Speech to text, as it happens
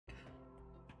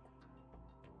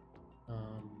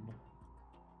Um,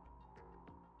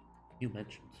 you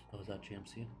mentioned. Oh, is that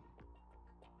GMC?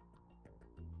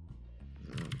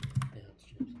 Yeah, it's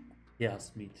GMC. He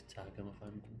asked me to tag him if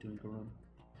I'm doing a run.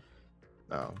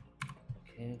 Oh.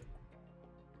 Okay.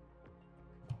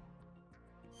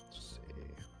 Let's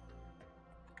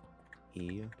see.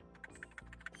 E.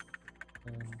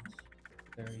 And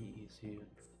very easy.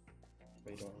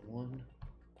 Radar 1.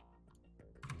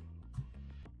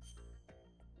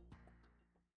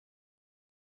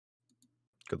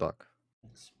 Good luck.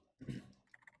 Thanks.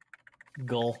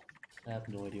 Goal. I have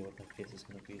no idea what my face is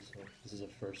gonna be, so this is a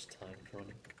first time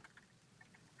running.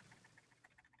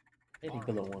 Maybe Alright,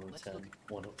 below 1 on let's 10. look.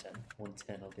 1 on 10.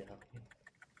 110, I'll be happy.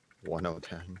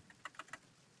 1010.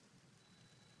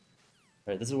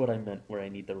 Alright, this is what I meant where I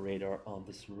need the radar on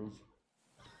this roof.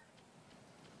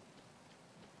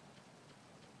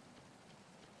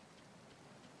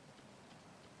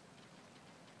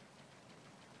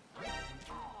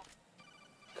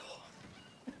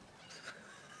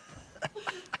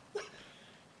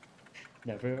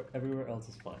 Never, everywhere else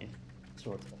is fine.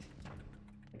 Sort of.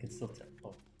 I can still tell.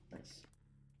 Oh, nice.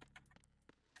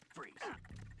 Freeze.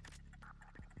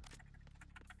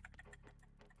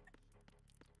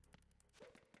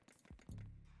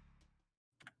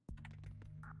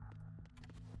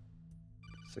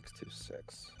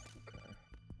 626. Okay.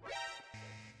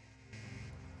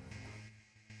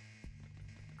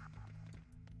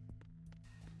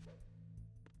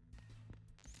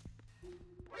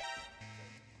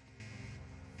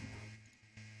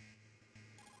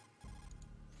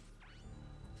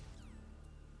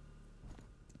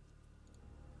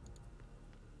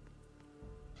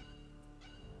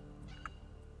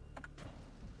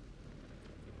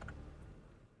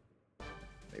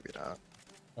 Maybe not.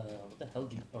 What the hell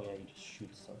do you... Oh yeah, you just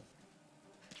shoot stuff.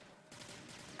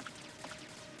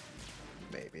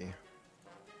 Maybe.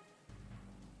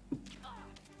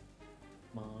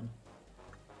 Come on.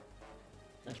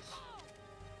 Nice.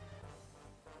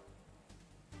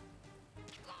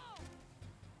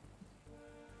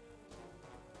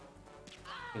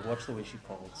 Okay, watch the way she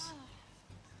falls.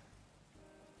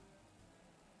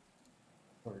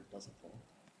 Or it doesn't fall.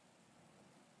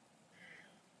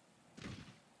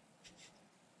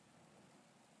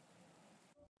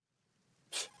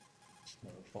 Just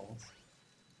never falls.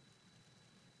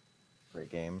 Great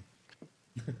game.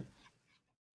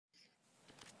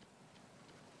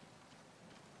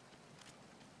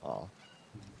 Oh.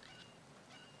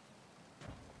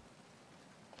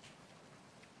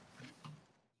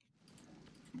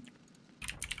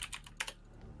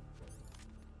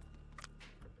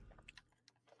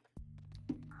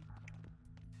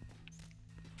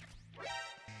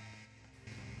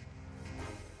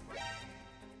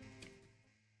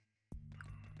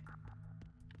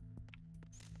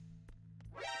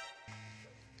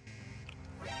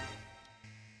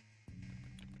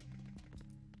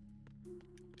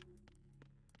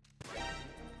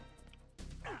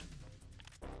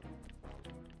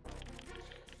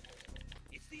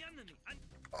 It's the enemy.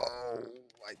 Oh,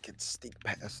 I could sneak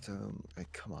past him.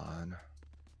 Like, come on.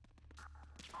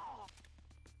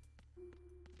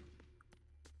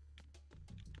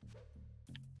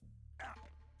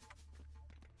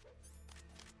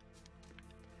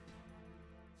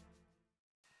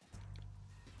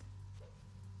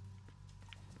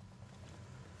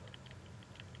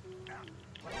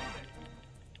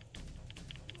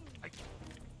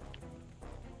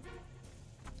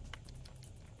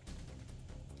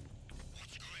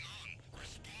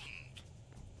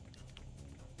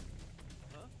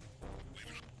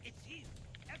 It's here.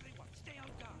 Everyone, stay on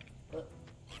guard.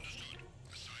 Understood.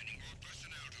 Assigning all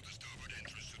personnel to the starboard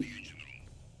entrance to the engine room.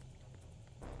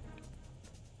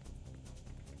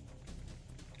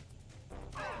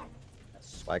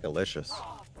 Swagalicious.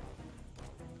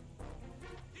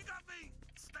 You got me.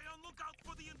 Stay on lookout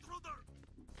for the intruder.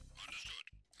 Understood.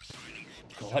 Assigning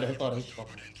all God, I personnel thought I to the shot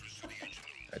starboard him. entrance to the engine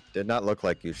room. It did not look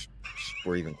like you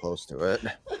were even close to it.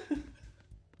 Arizona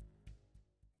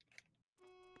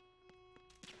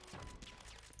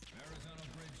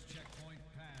Bridge checkpoint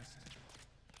passed.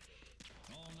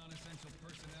 All non-essential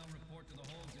personnel report to the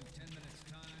holds in 10 minutes'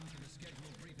 time to the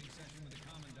scheduled briefing session with the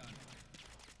Commandant.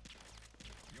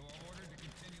 You are ordered to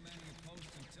continue manning your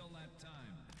posts until that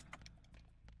time.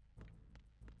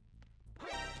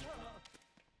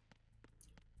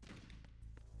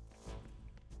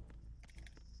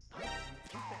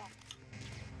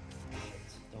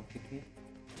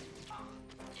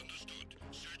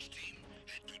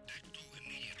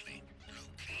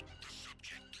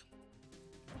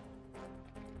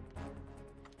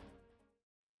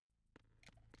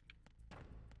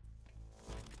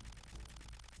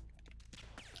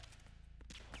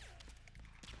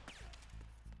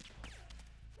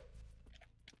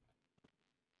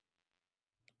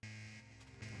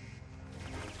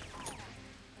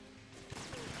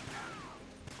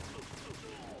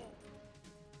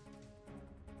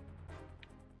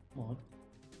 Come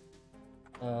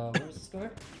on. Where was the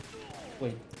scar?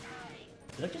 Wait.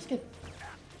 Did I just get...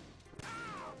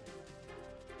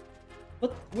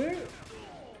 But where...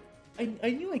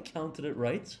 I knew I counted it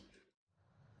right.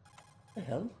 The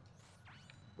hell?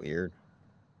 Weird.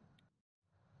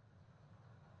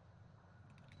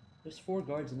 There's 4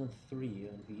 guards and then 3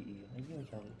 on VE. I knew I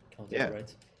counted Yeah. it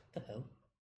right. The hell?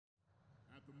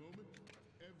 At the moment,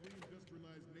 every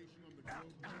industrialized nation on the globe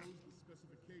knows the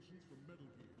specifications for Metal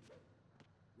Gear.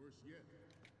 Worse yet,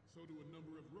 so do a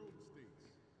number of rogue states.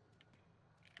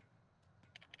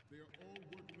 They are all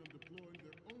working on deploying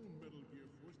their own Metal Gear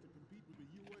force to compete with the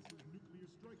U.S.'s nuclear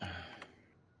strike capability.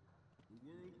 The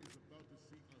world is about to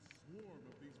see a swarm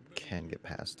of these Metal Can Gear get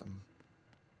past them.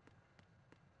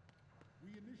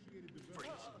 We initiated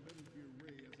development of Metal Gear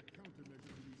Ray as a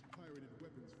countermeasure to these pirated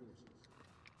weapons forces.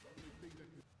 Only thing that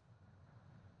can...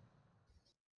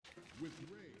 With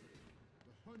Ray,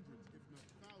 the hundreds, if not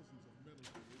thousands, of Metal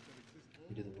Gears that exist all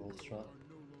You do the over roll the shot. world are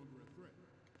no longer a threat.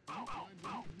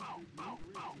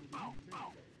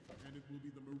 And it will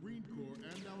be the Marine Corps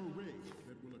and our Ray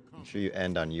that will Make accomplish. sure you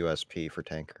end on USP for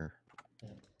tanker.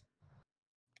 Yeah.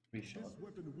 Reshot. This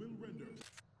weapon will render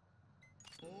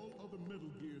all other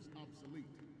Metal Gears obsolete.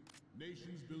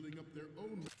 Nations building up their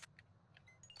own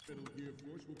Metal Gear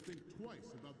force will think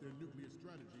twice about their nuclear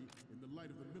strategy in the light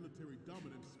of the military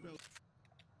dominance spelled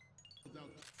out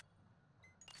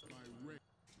by Ray.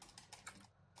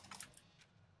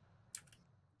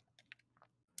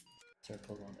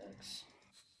 Circle on X.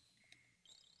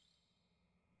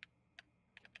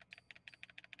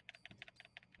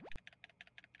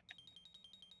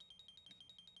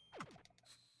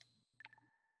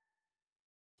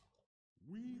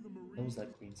 We the Marines. What was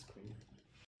that green screen?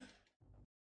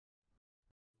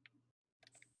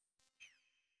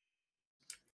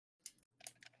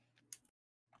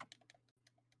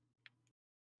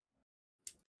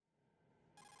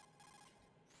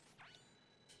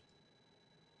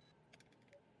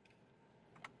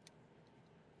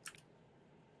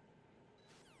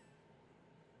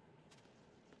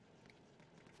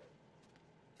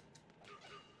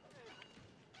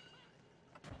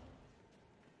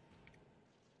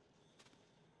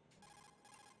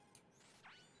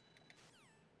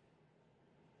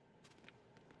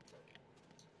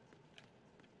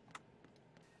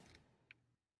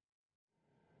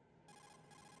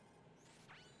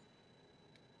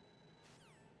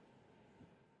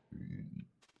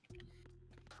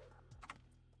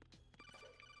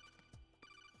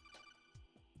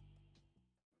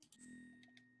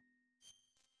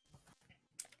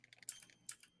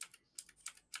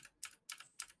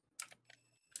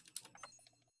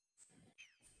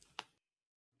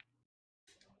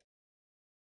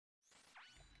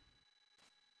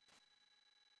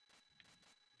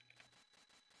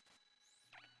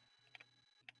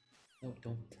 No,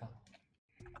 don't tap.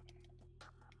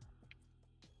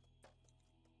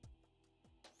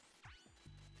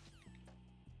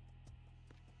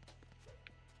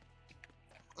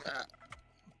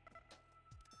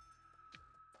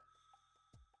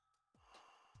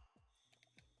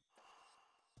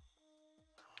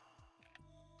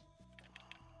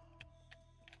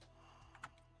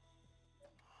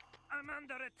 I'm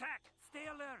under attack. Stay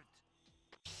alert.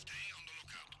 Stay on the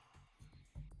lookout.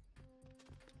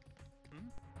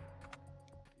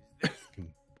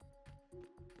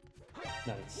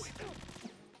 Nice.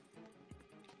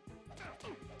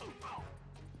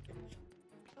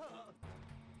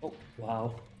 Oh,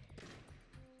 wow.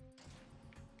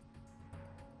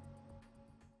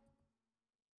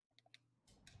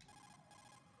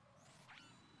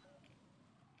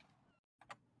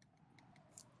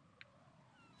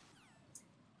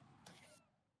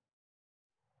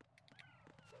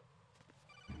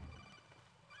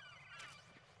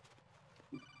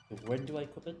 When do I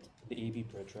equip it? The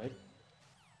AV bridge, right?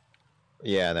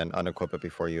 Yeah, then unequip it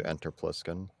before you enter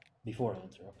Pliskin. Before I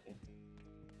enter, okay.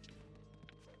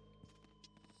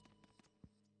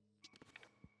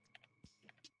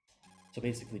 So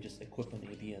basically just equip an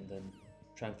AV and then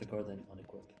trank the guard, then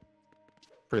unequip.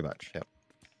 Pretty much, yep.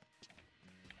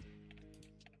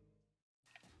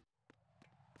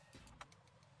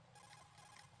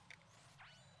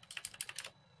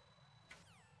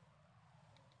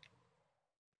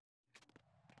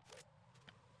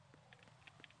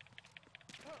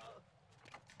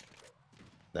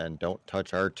 Then don't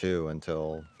touch R2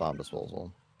 until bomb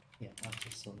disposal. Yeah, after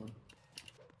someone.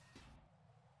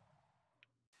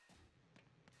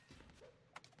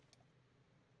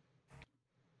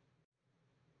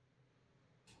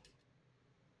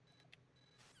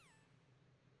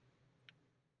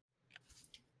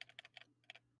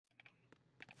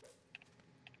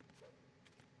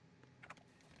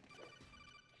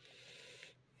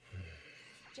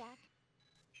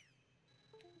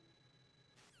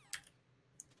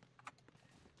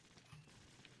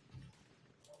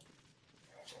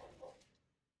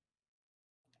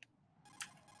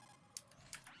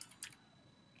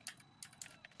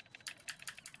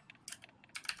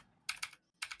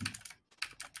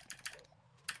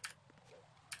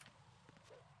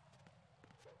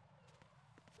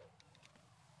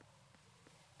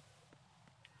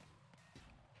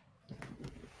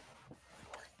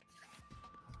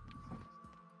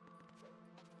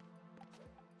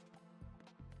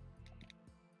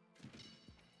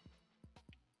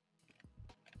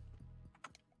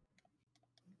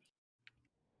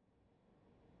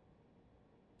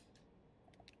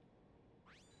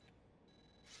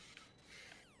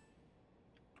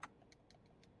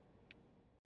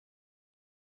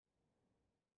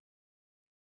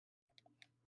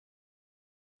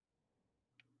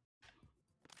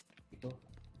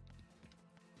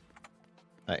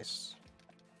 Nice.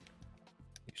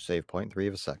 You save 0.3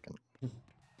 of a second.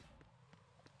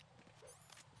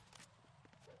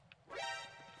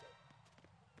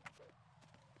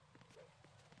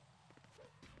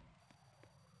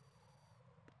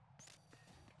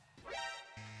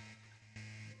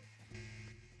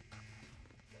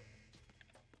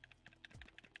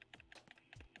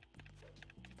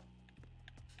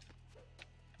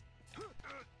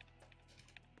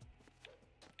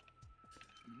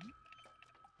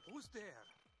 Who's there?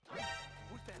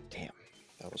 Who's that? Damn,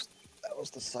 that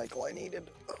was the cycle I needed.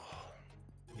 What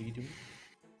are you doing?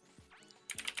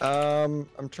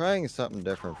 I'm trying something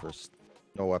different for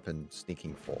no weapon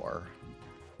sneaking 4.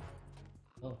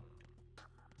 Oh,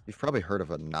 You've probably heard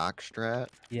of a knock strat.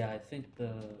 yeah. I think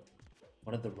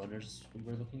one of the runners we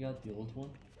were looking at, the old one,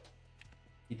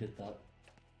 he did that.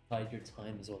 Tied your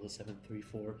time as well as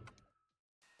 734.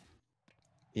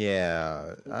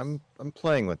 Yeah, I'm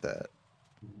playing with that.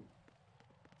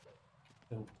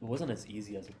 It wasn't as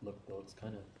easy as it looked though. It's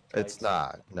kind of. It's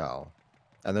not, no.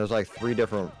 And there's like 3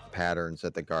 different patterns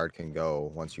that the guard can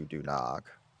go once you do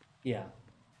knock. Yeah.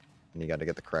 And you got to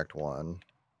get the correct one.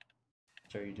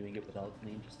 So are you doing it without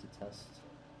me just to test?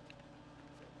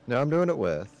 No, I'm doing it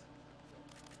with.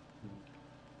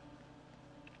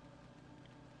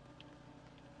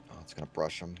 Oh, it's gonna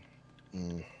brush him.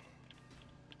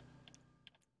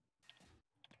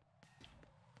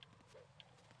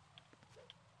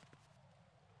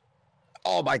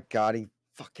 Oh my god, he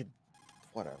fucking...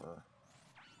 Whatever.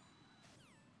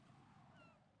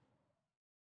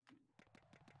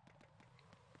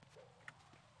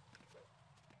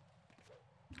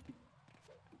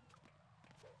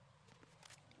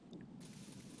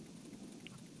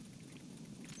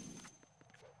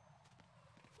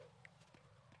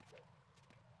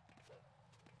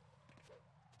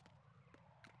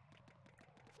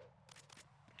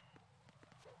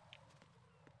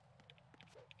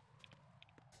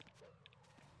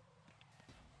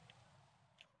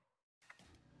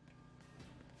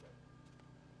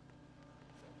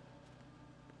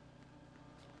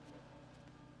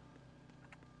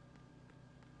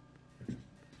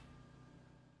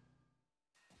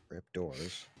 Rip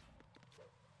doors.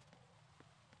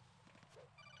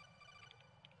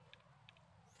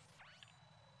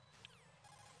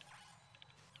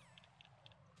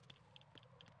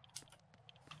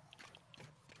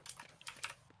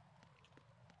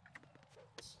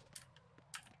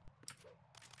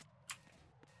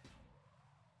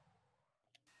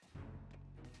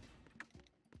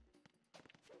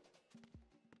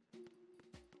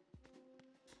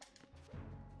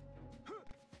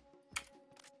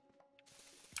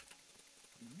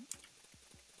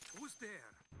 Who's there?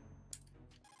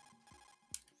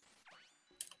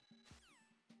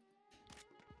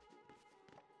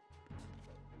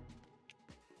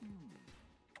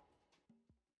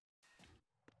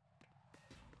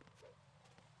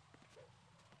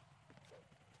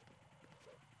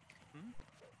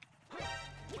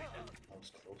 That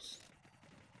was close.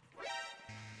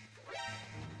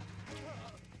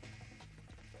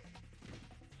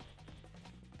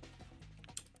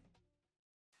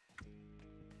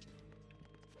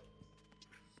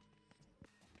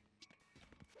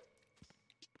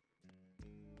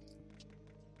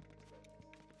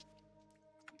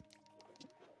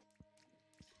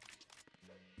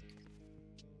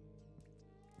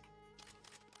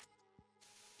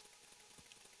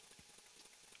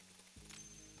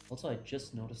 Also, I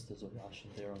just noticed there's a ration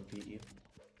there on VE.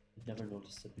 I've never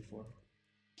noticed it before.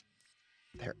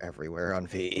 They're everywhere on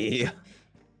VE.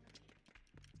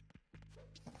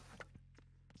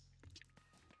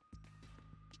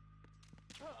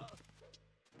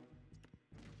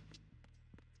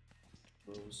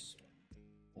 Rose,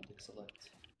 holding select.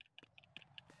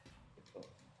 Let's go.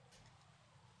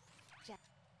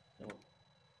 No.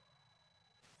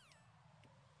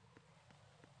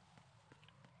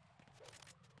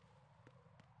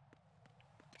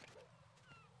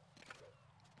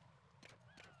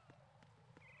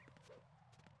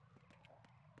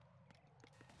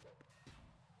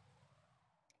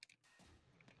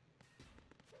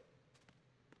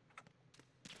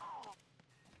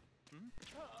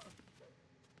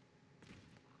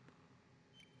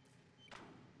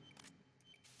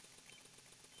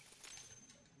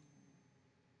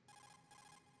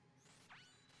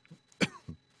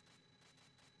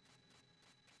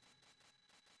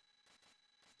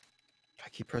 I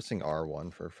keep pressing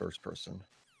R1 for first person.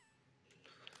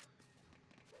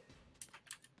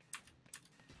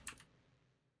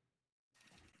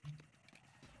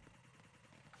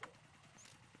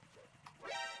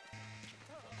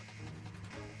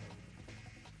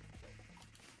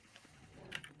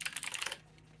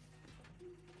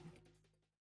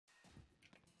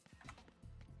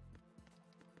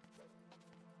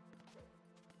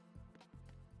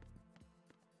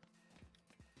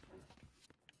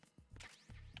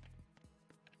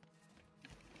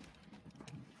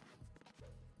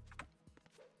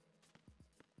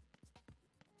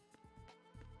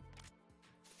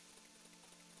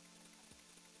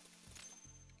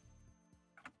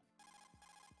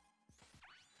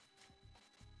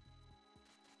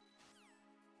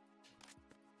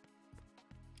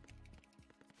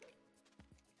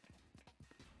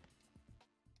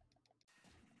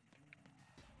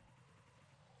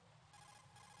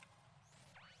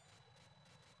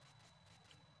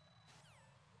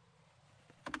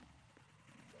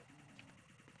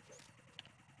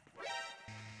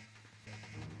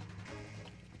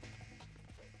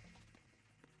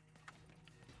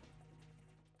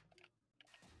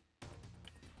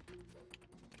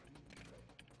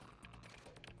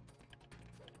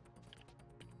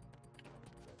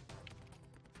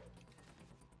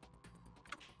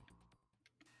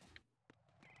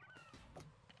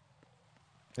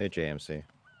 Hey, JMC.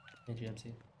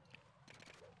 NGMC.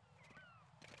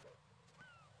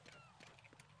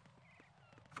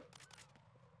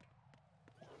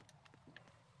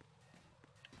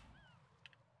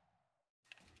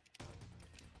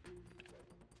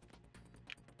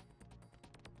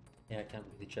 Yeah, I can't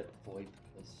really check void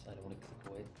because I don't want to click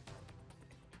away.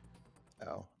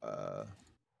 Oh,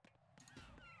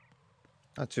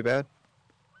 not too bad.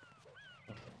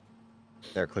 Okay.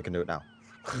 There, click into it now.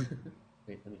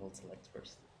 Wait, let me hold select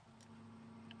first.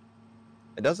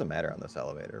 It doesn't matter on this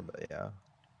elevator, but yeah.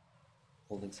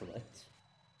 Holding select.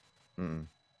 Mm.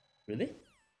 Really?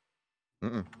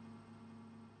 Mm-mm.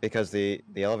 Because the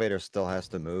elevator still has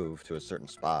to move to a certain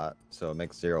spot, so it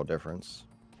makes 0 difference.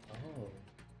 Oh.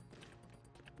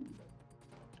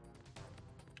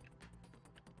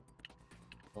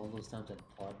 All those times I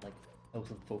thought like I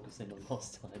wasn't focusing on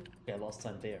lost time. Yeah, lost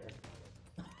time there.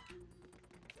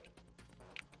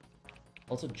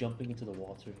 Also, jumping into the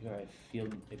water here, I feel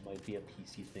it might be a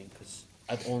PC thing because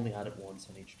I've only had it once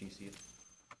on HTC,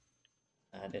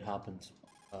 and it happened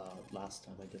last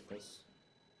time I did this.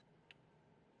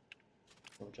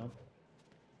 No jump.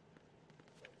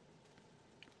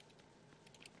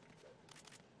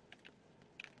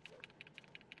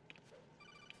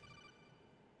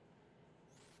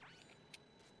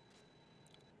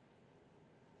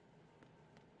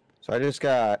 So I just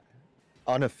got,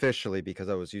 unofficially, because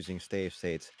I was using save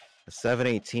states, a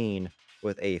 718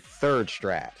 with a 3rd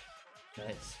strat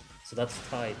Nice. So that's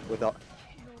tied.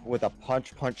 with a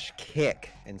punch kick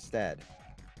instead.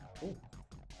 Oh.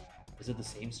 Is it the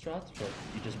same strat, but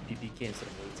you just PPK instead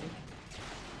of waiting?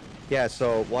 Yeah,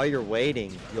 so while you're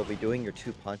waiting, you'll be doing your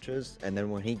 2 punches, and then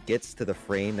when he gets to the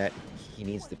frame that he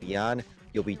needs to be on,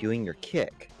 you'll be doing your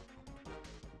kick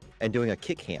and doing a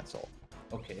kick cancel.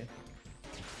 Okay.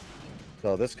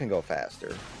 So this can go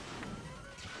faster.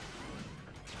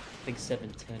 I think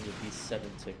 710 would be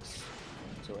 7-6.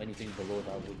 So anything below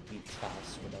that would be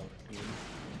task without being.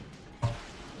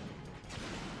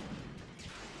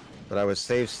 But I was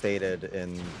save stated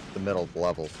in the middle of the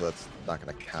level, so that's not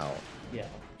going to count. Yeah.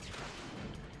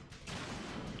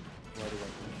 Why do I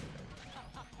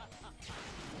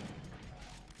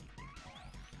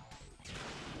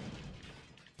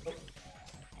push? Oh.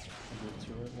 I moved to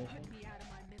her, maybe?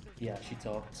 Yeah, she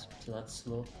talked, so that's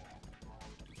slow.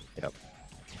 Yep.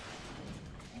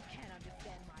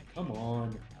 Come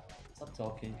on. Stop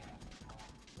talking.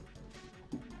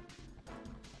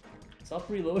 Stop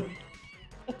reloading.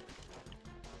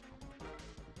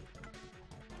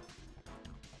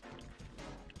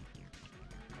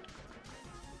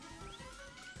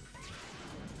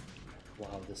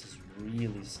 Wow, this is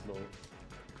really slow.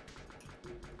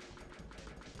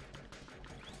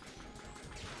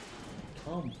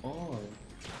 Come on.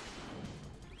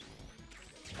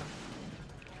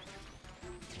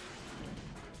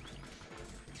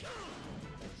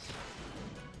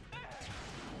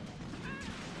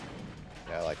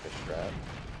 Yeah, I like this strat.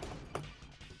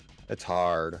 It's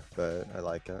hard, but I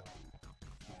like it.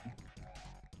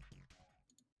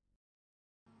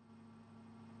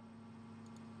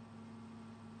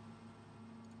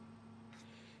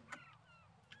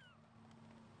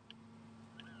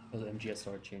 Oh, the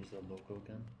MGS2 changed the logo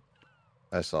again.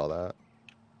 I saw that.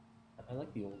 I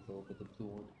like the old logo, the blue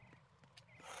one.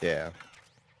 Yeah.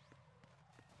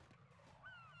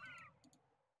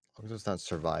 As long as it's not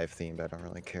survive themed, I don't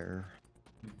really care.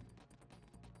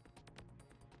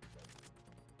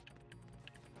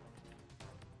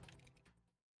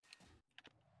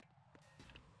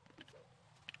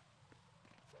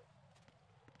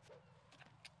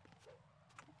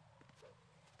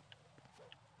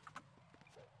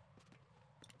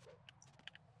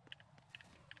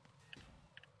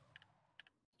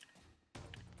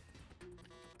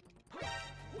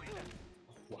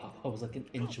 Wow, I was like an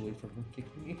inch away from him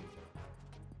kicking me.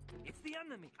 It's the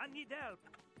enemy. I need help.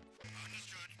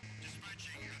 Understood.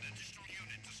 Dispatching an additional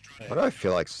unit to strike. Why do I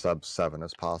feel like sub 7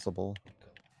 is possible?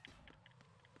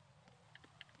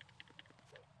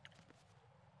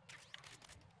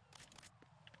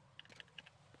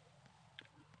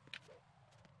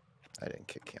 I didn't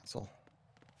kick cancel.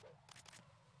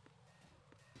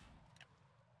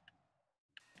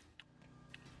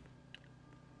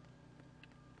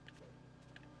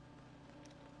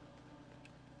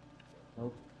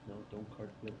 Nope, no, don't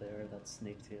cartwheel there, that's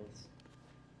snake tails.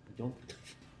 Don't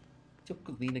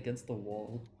lean against the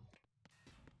wall.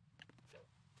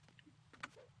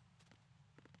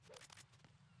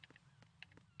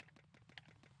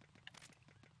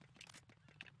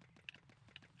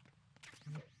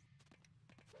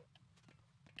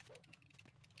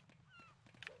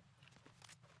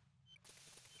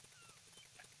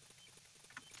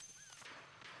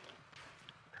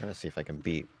 Trying to see if I can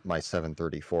beat my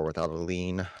 734 without a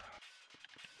lean. That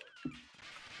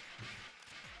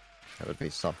would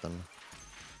be something.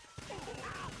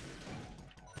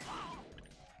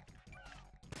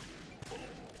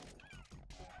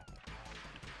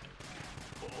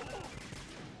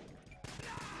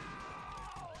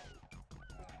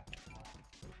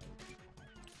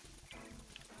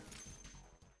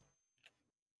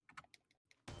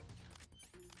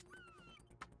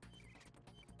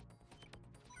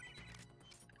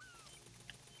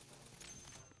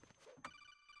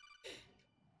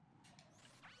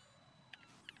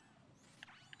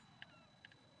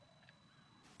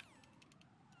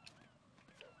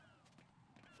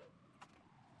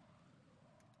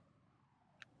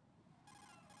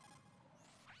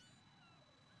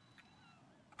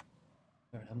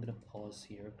 Alright, I'm gonna pause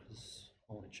here because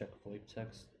I want to check VoIP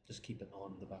text. Just keep it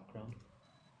on in the background.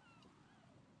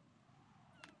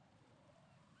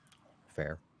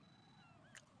 Fair.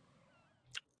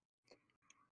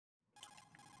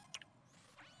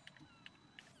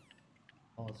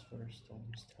 Pause first,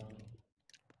 almost time.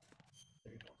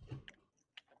 There you go.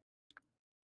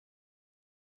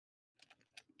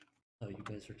 Oh, you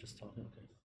guys are just talking? Okay.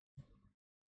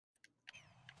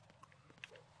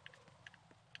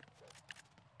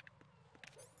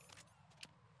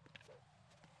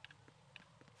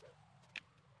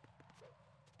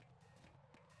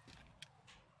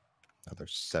 Another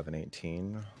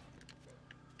 718.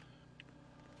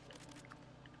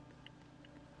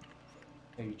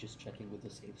 Are you just checking with the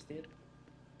save state?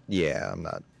 Yeah, I'm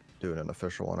not doing an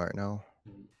official one right now.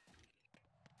 Hmm.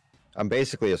 I'm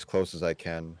basically as close as I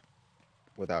can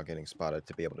without getting spotted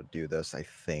to be able to do this, I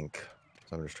think.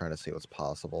 So I'm just trying to see what's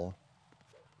possible.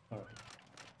 Alright.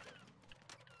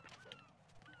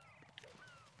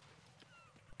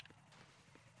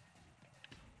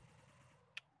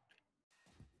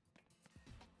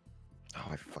 Oh,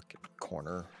 I fucking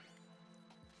corner.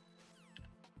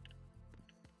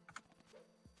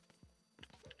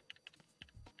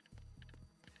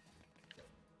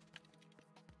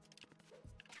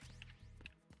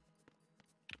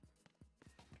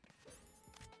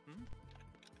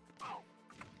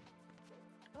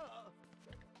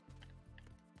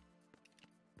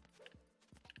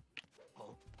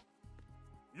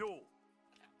 Yo,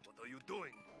 what are you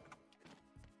doing?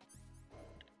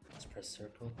 Let's press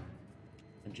circle.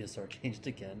 MGS2 changed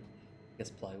again.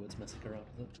 Guess plywood's messing around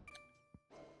with it.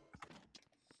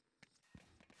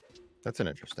 That's an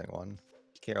interesting one.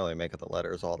 Can't really make out the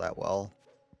letters all that well.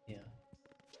 Yeah.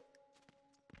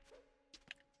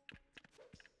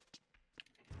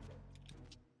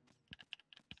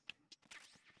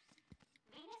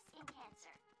 Venus in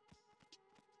Cancer.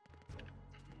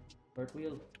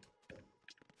 Cartwheel.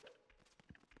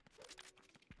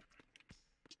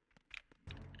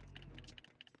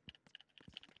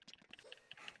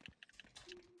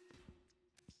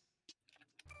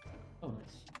 Oh,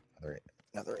 nice.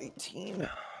 Another 18. I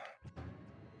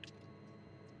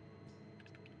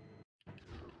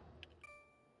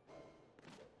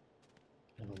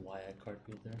don't know why I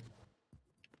cartwheeled there.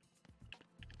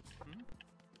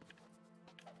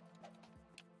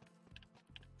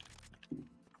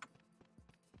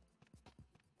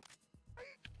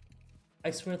 I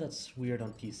swear that's weird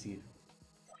on PC.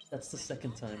 That's the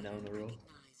second time now in a row.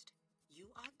 You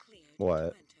are cleared What? to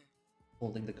enter.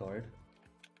 Holding the guard.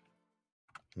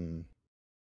 Hmm.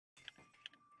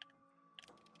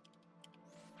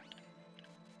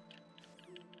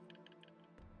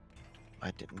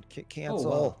 I didn't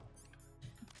cancel. Oh, wow.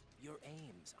 Your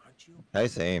aims, aren't you?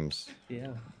 Nice aims. Yeah.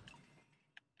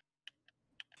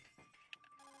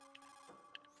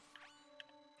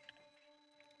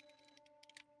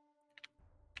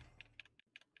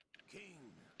 King.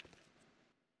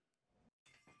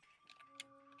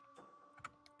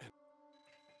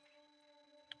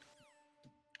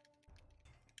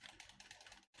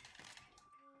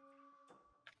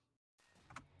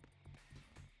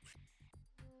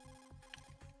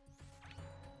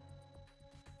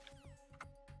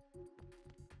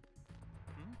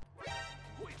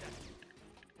 Wait,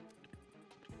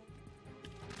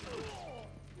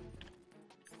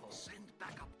 send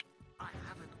backup. I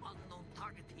have an unknown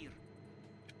target here.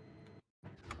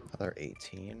 Another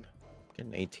 18.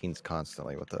 Getting 18s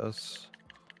constantly with this.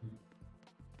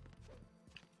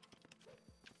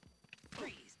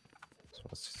 Please. So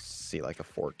let's see like a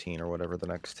 14 or whatever the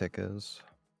next tick is.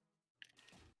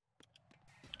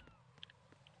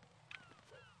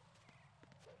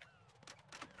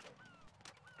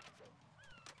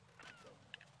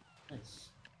 Nice.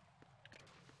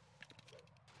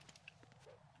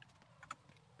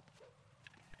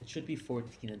 It should be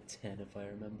 14 and 10 if I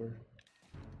remember.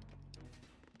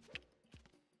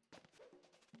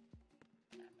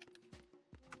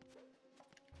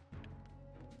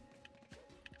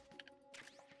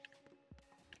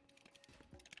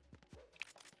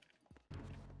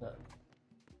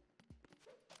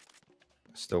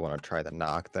 Still want to try the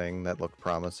knock thing. That looked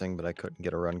promising, but I couldn't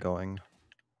get a run going.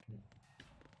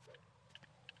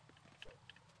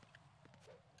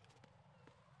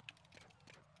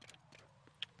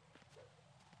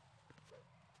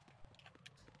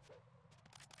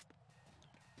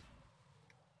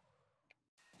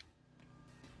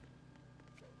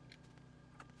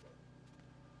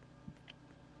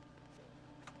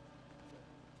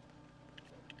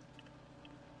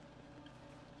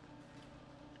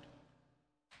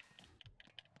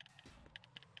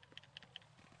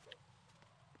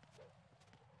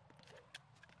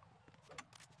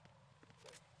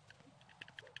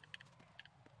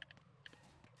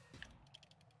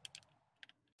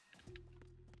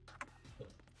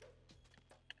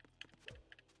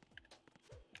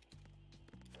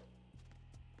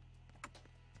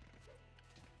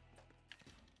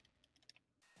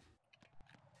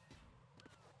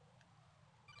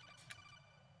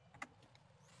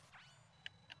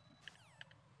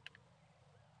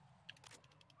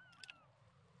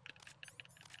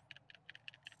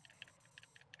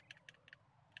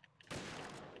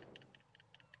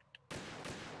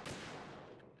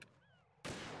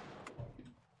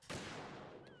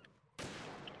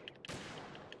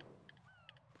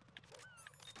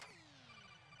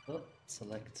 Oh,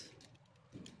 select.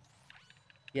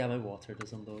 Yeah, my water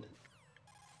doesn't load.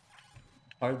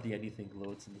 Hardly anything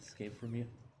loads in this game for me.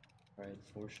 Alright,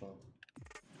 4 shot.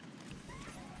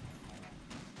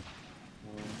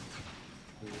 1,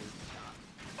 2,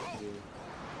 3,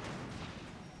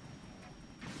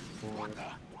 4. This one.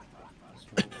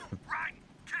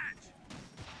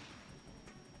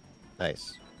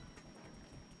 Nice.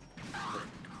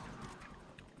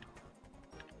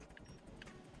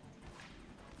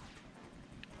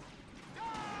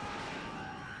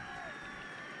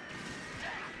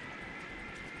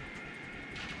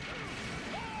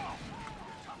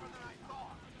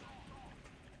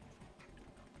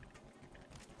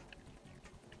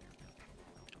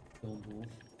 Don't move.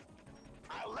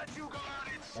 I'll let you go out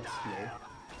in That's style. slow.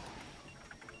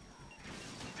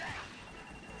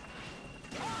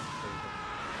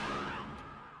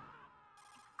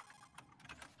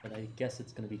 But I guess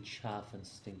it's gonna be Chaff and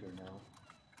Stinger now.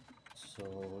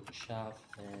 So Chaff,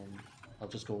 and I'll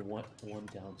just go one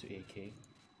down to AK. Yeah,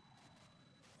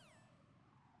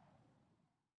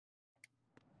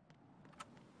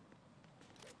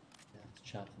 it's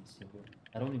Chaff and Stinger.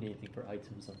 I don't need anything for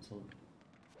items until...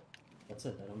 That's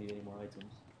it, I don't need any more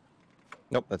items.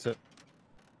 Nope, that's it.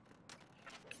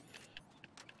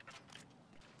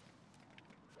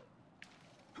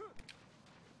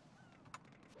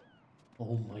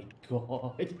 Oh my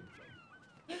god!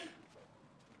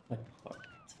 My heart.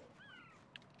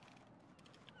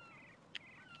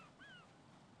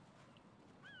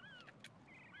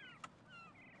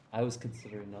 I was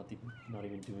considering not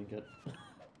even doing it. Alright,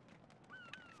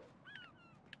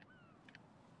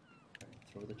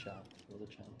 throw the chaff, throw the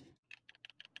chaff.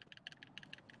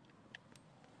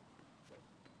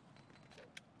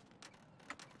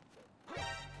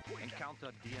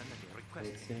 Encounter the enemy. Play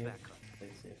it Requesting safe, backup. play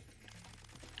it safe.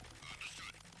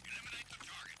 Understood. Eliminate the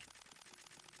target.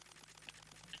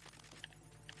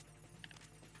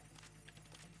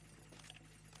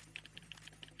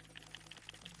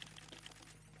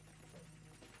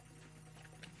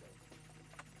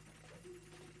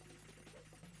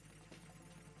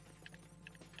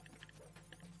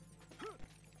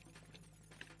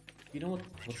 You know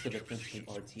what's the difference between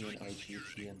RT and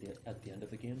IGT at the end of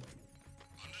the game?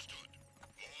 Understood.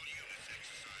 All units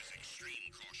exercise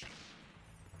extreme caution.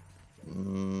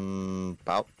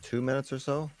 About 2 minutes or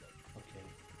so. Okay.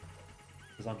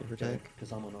 Because I'm Give or take.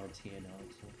 because I'm on RTA now,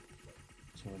 so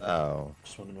Oh.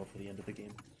 just want to know for the end of the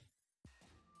game.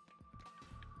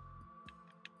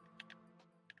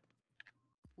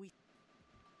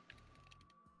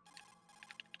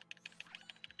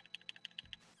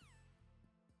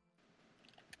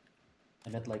 I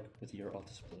meant like with your auto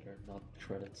splitter, not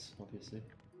credits, obviously.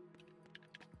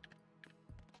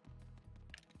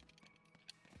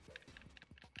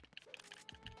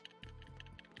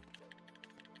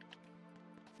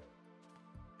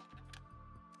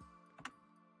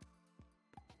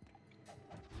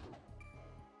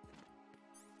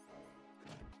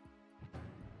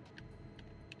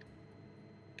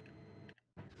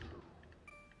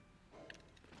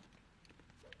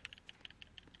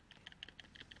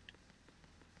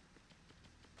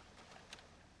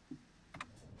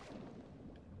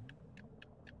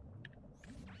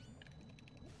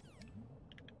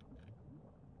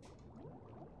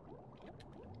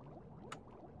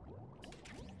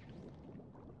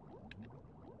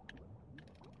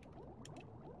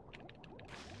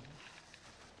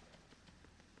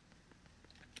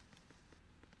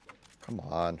 Come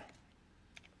on.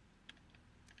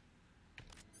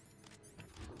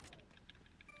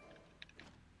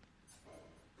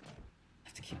 I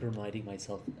have to keep reminding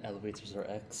myself elevators are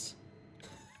X.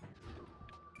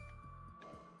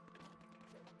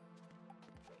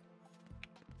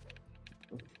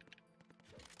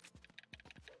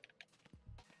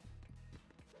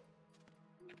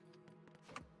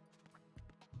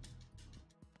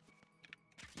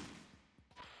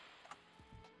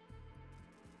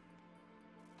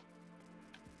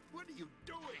 What are you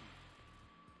doing?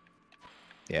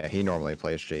 Yeah, he normally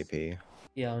plays JP.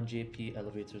 Yeah, on JP,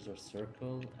 elevators are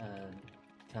circle, and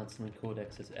canceling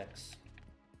codex is X.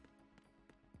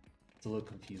 It's a little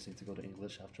confusing to go to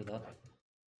English after that.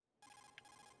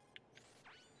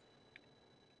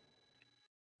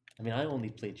 I mean, I only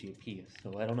play JP,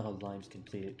 so I don't know how Limes can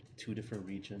play 2 different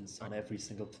regions on every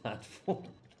single platform.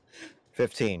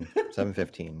 15.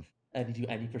 715. And you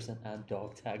do any percent and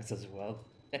dog tags as well.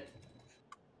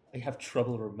 I have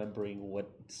trouble remembering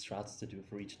what strats to do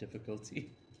for each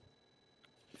difficulty.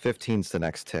 15's the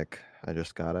next tick. I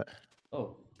just got it.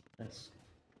 Oh, nice.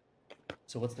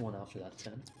 So what's the one after that?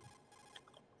 10?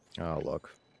 Oh,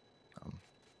 look.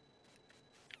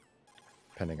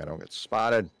 Pending I don't get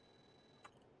spotted.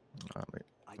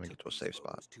 Let me get to a safe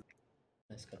spot.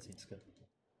 Nice cutscene's good.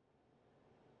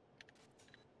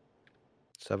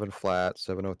 7 flat,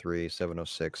 703,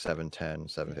 706, 710,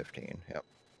 715. Yep.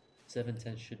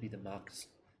 710 should be the max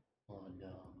on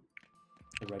the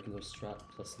regular strat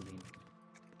plus lean.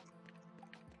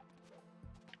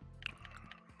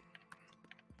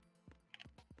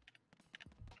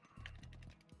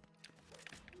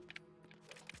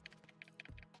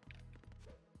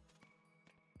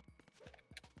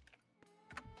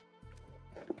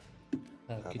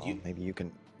 Maybe you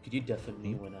can. Could you deafen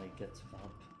me when I get to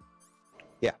vamp?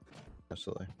 Yeah,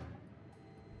 absolutely.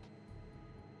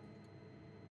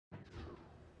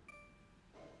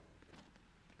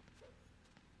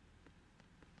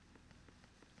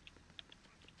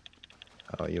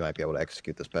 Oh, you might be able to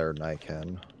execute this better than I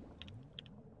can.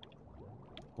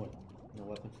 What? No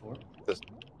weapon 4?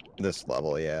 This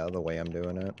level, yeah, the way I'm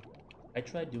doing it. I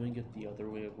tried doing it the other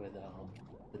way with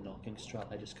the knocking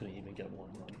strat. I just couldn't even get one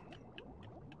run.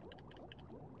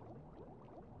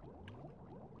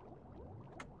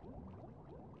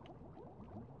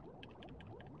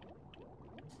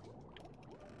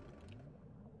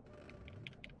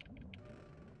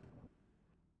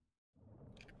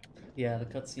 Yeah, the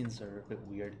cutscenes are a bit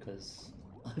weird because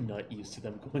I'm not used to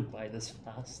them going by this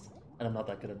fast, and I'm not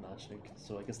that good at matching,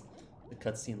 so I guess the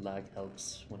cutscene lag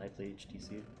helps when I play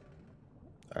HTC.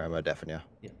 Alright, I'm gonna deafen you.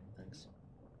 Yeah, thanks.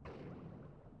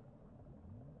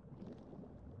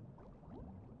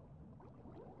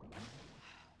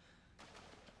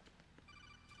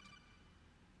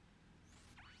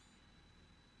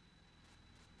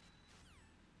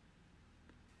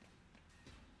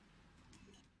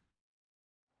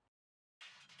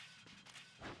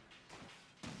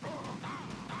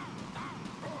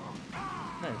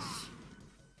 Nice.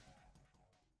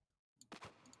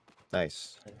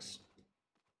 Nice. Thanks.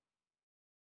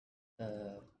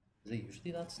 Is it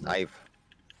usually that slow? Knife.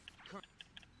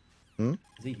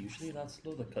 Is it usually that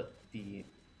slow, the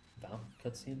vamp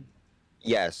cutscene?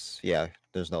 Yes, yeah.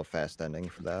 There's no fast ending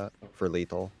for that, for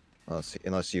lethal.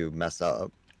 Unless you mess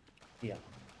up. Yeah.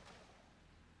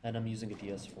 And I'm using a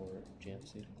DS for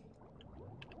GMC.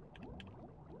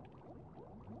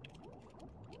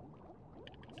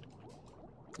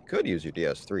 You could use your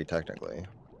DS3 technically.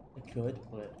 I could,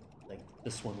 but like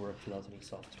this one worked without any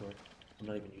software. I'm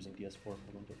not even using DS4 for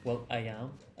Windows. Well, I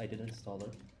am. I did install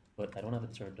it, but I don't have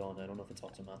it turned on. I don't know if it's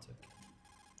automatic.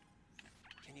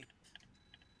 Can you?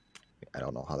 I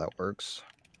don't know how that works.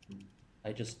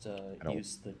 I just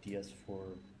used the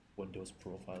DS4 Windows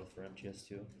profile for MGS2.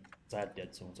 Because I had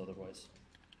dead zones otherwise.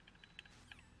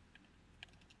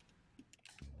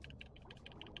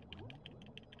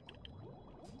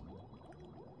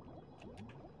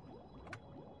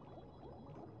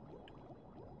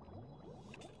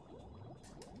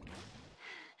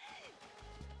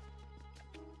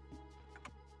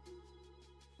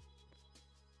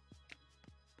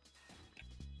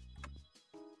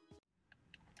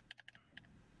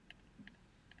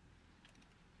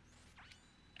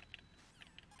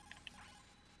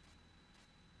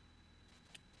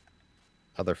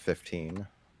 Other 15.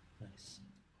 Nice.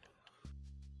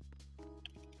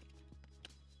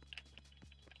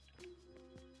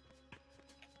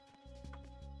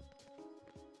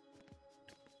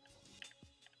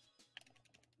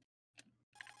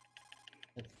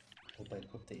 I hope I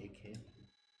equipped the AK. I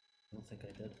don't think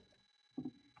I did.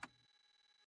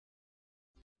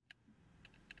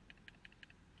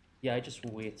 Yeah, I just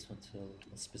wait until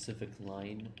a specific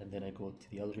line, and then I go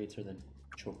to the elevator, then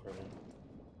choke her in.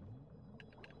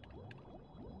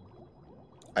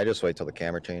 I just wait till the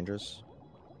camera changes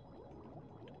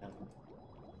Um,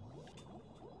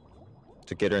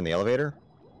 to get her in the elevator.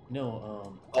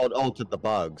 no, Oh, to the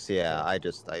bugs. Yeah,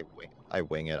 Yeah. I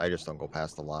wing it. I just don't go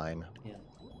past the line. yeah.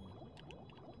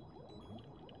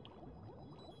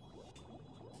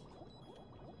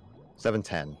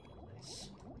 710. Nice.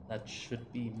 That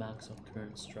should be max on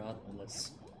current strat,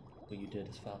 unless what you did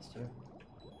is faster.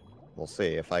 We'll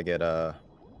see if I get a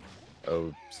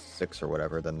 06 or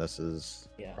whatever. Then this is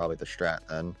Yeah. probably the strat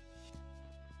then.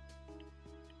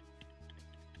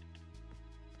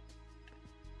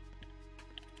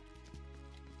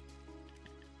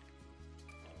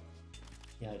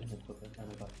 Yeah, I didn't put that,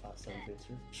 and I got fast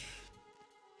elevator.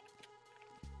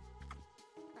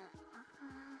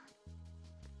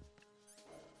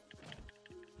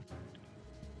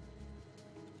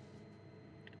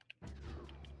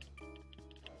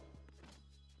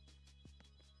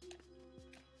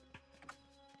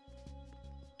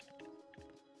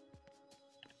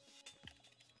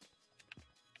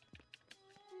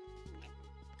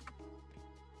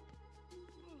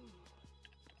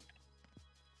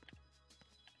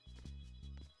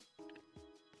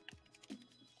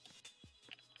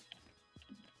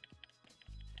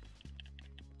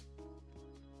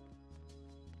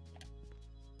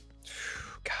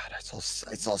 God,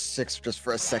 I saw 6 just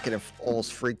for a second and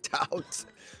almost freaked out.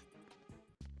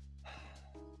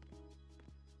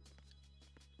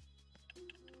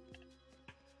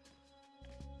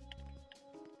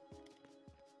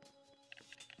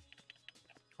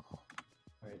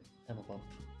 Alright, ammo bump.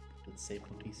 Let's save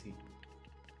on PC.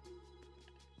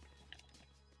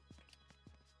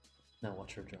 Now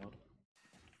watch her drown.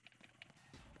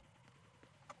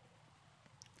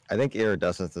 I think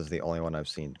Iridescence is the only one I've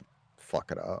seen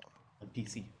fuck it up. On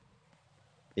PC.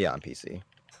 Yeah, on PC.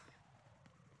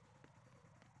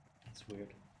 It's weird.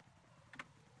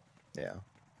 Yeah.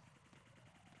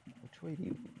 Which way do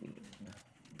you lean?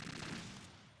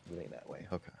 You lean that way.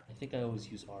 Okay. I think I always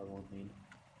use R1 lean.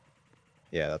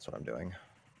 Yeah, that's what I'm doing.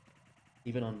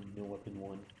 Even on no weapon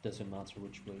 1, doesn't matter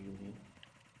which way you lean.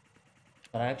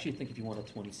 But I actually think if you want a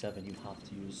 27, you have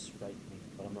to use right lean,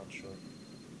 but I'm not sure.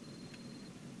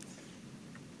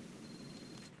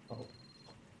 Oh,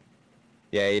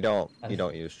 Yeah, you don't I've-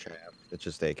 use chaff. It's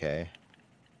just AK.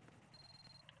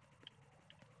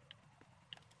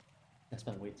 I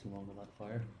spent way too long on that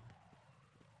fire.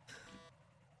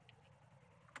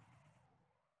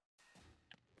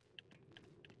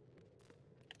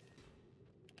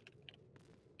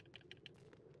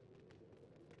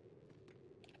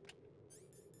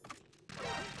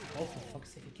 Oh, for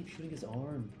fuck's sake, I keep shooting his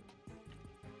arm.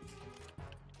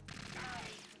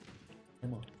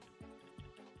 Come on.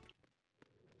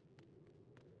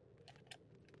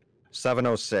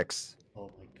 706. Oh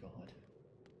my god.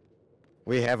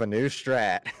 We have a new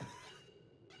strat.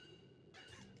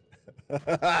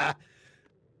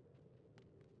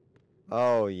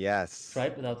 Oh, yes. Try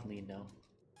it without lean now.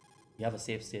 You have a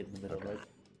safe state in the middle, right?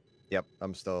 Yep,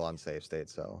 I'm still on save state,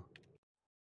 so.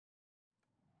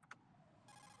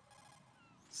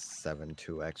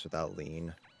 7-2x without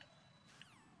lean.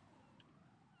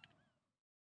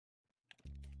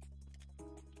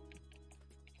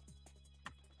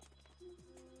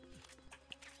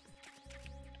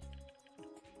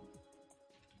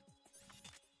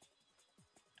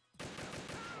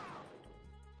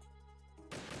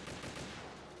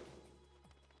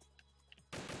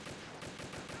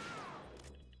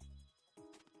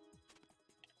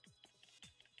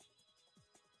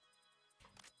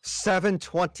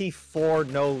 $724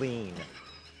 no lean.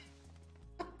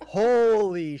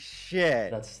 Holy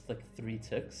shit. That's like 3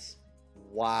 ticks.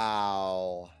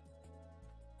 Wow.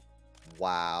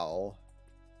 Wow.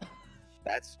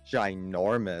 That's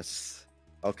ginormous.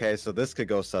 Okay, so this could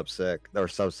go sub 6 or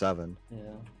sub 7. Yeah.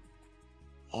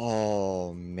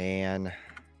 Oh man.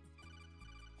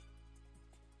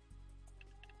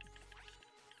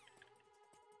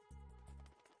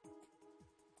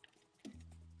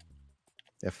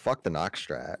 Yeah, fuck the knock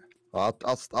strat. Well,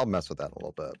 I'll mess with that a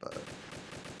little bit, but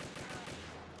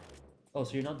Oh,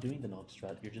 so you're not doing the knock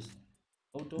strat, you're just...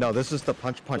 Oh, don't... no, this is the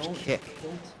punch don't, kick.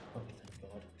 Don't... Oh,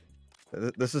 thank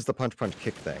god. This is the punch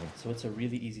kick thing. So it's a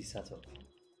really easy setup.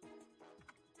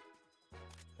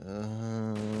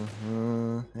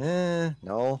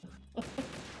 No.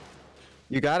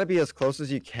 You gotta be as close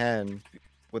as you can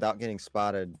without getting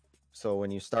spotted. So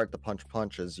when you start the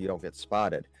punches, you don't get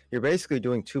spotted. You're basically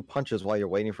doing 2 punches while you're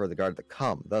waiting for the guard to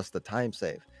come, thus the time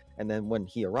save. and then when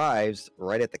he arrives,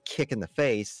 right at the kick in the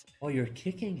face, Oh, you're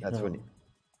kicking that's him. when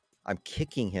I'm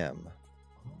kicking him.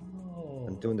 Oh.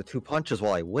 I'm doing the 2 punches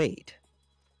while I wait.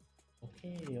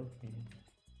 Okay, okay.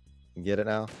 You get it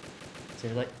now? So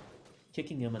you're like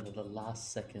kicking him, and at the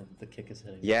last second, the kick is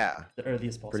hitting. Yeah. The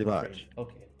earliest possible Pretty much. frame.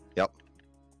 Okay. Yep.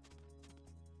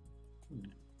 Hmm.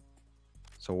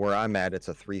 So where I'm at, it's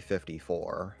a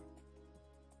 354.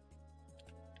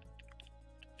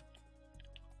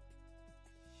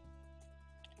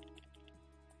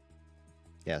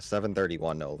 Yeah,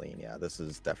 731 no lean. Yeah, this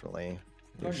is definitely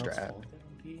new Guard not strat. spawned there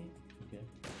on PE? Okay.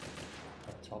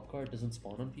 A top guard doesn't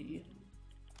spawn on PE?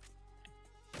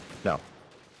 No,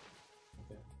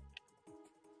 Okay.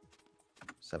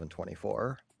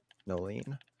 724 no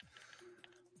lean.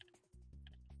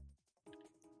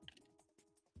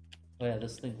 Oh yeah,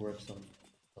 this thing works on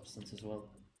substance as well.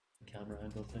 The camera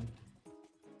angle thing.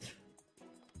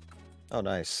 Oh,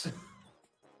 nice.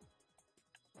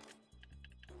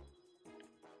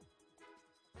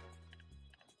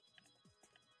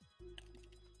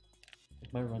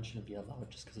 Like, my run shouldn't be allowed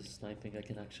just because of sniping. I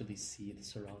can actually see the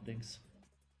surroundings.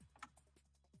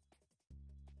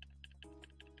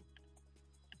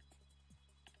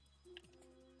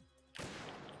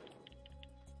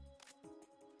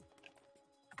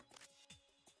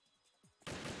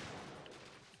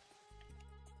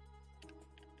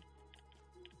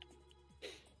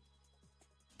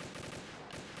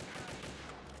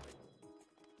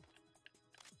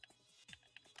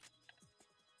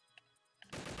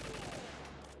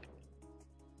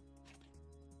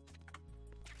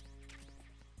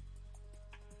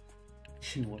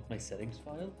 You want my settings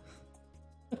file?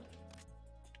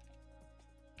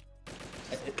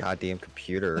 Goddamn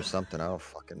computer or something. I don't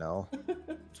fucking know.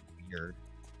 It's weird.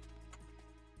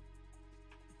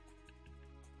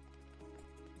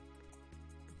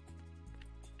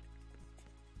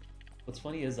 What's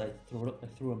funny is I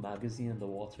threw a magazine in the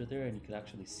water there, and you can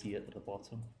actually see it at the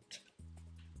bottom.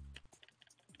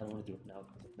 I don't want to do it now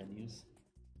because of menus.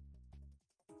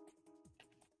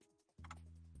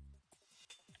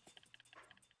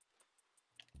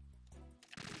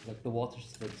 Like, the water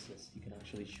still exists, you can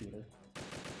actually shoot it.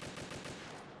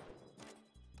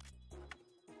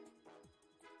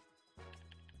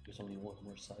 There's only one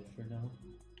more cipher now.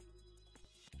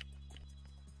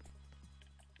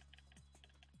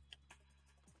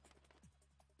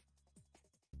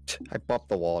 I bumped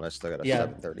the wall and I still got a Yeah.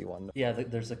 731. Yeah,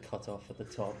 there's a cutoff at the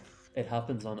top. It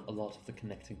happens on a lot of the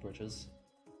connecting bridges.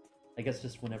 I guess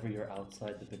just whenever you're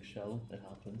outside the big shell, it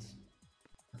happens.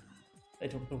 I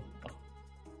don't know how.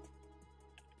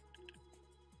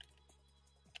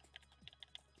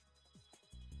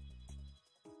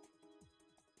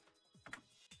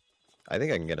 I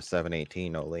think I can get a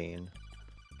 718 no lean.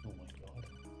 Oh my god.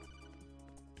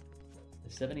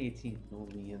 The 718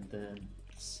 only, and then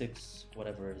 6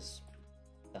 whatever is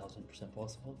 1000%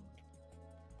 possible.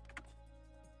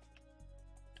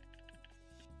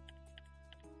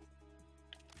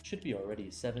 Should be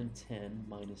already 710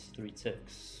 minus 3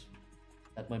 ticks.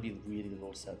 That might be really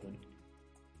low 7.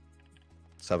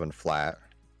 7 flat.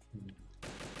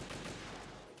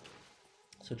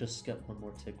 So just get one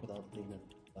more tick without lean, and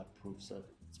that proves that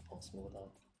it's possible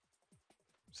without.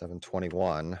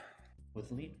 721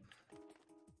 With lean?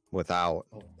 without.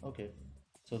 Oh, okay.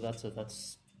 So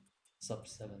that's sub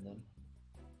 7 then.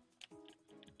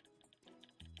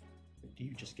 Do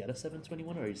you just get a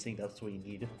 721, or are you saying that's what you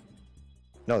need?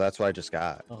 No, that's what I just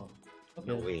got. Oh, okay.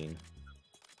 No lean.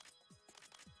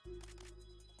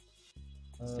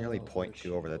 It's nearly Oh, 0.2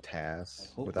 over the I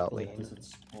task hope without the bullet lean. doesn't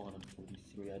spawn on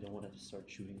 43. I don't want to start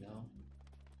shooting now.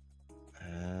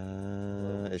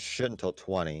 It shouldn't until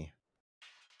 20.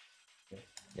 Okay.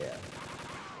 Yeah.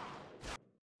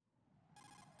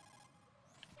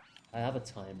 I have a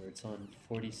timer. It's on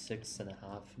 46.5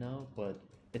 now, but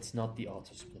it's not the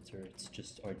auto splitter. It's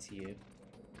just RTA.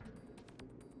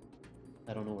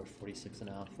 I don't know where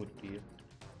 46.5 would be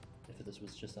if this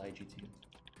was just IGT.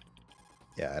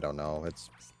 Yeah, I don't know. It's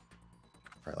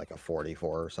probably like a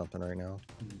 44 or something right now.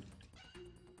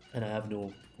 And I have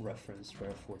no reference where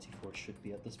a 44 should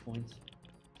be at this point.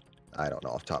 I don't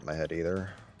know off the top of my head either.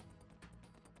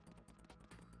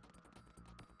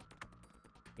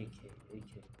 AK,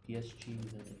 PSG,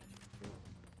 then AK.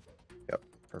 Yep,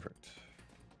 perfect.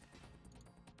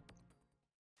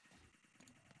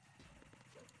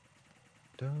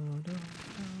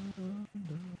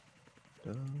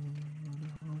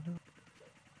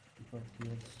 Depart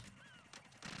fields.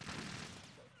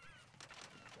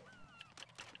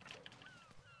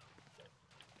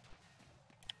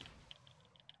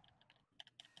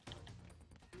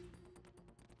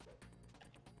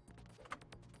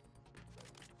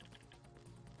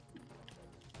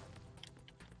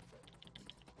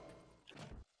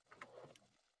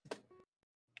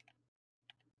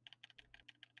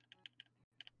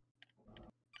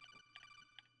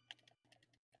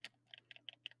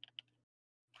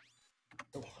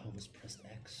 just pressed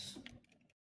X.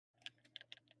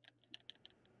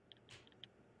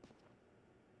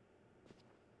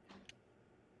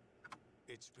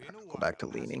 It's been a Go while. back to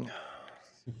leaning.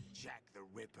 Jack the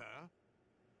Ripper.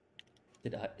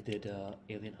 Did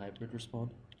Alien Hybrid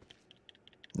respond?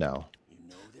 No. You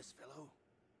know this fellow?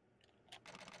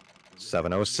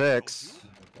 706.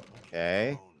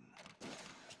 Okay.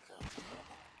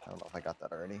 I don't know if I got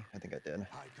that already. I think I did.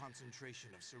 High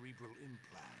concentration of cerebral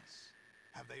implants.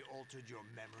 Have they altered your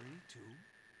memory too?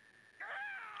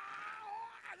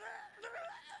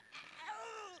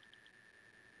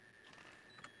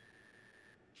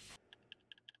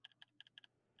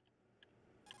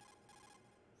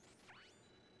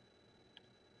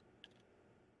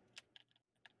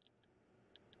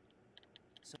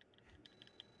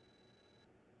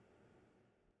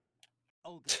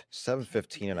 Olga,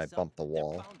 7:15 and I bumped the they're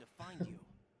wall. bound to find you.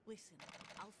 Listen,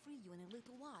 I'll free you in a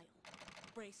little while.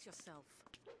 Brace yourself.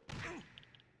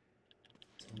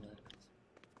 Select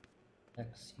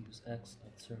X, use X,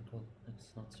 not circle,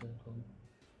 X, not circle,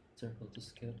 circle to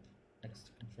skip, X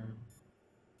to confirm.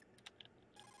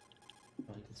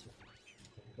 Right, it's circle.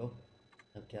 There you go.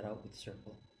 Now get out with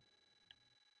circle.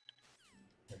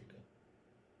 There you go.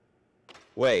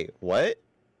 Wait, what?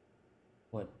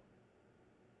 What?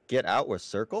 Get out with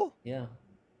circle? Yeah.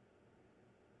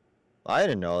 I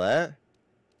didn't know that.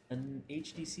 And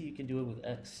HDC you can do it with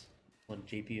X on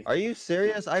JP. Are you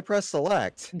serious? I press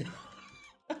select.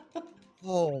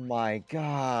 Oh my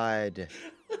god.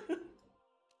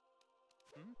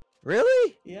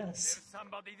 Really? Yes.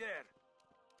 somebody there.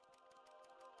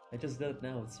 I just did it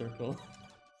now with circle.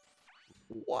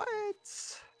 What?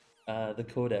 The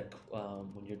codec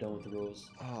when you're done with the rows.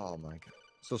 Oh my god.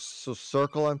 So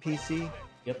circle on PC?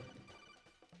 Yep.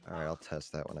 Alright, I'll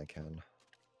test that when I can.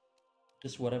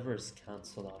 Just whatever is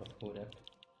cancelled out of codec.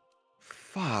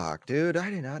 Fuck, dude, I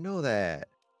did not know that.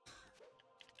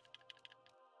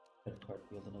 Red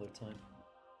cartwheel another time.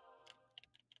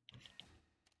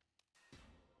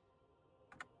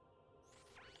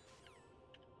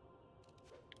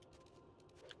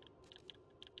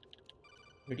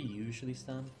 Where do you usually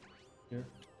stand here?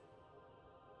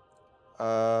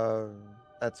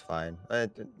 That's fine.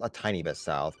 A tiny bit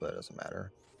south, but it doesn't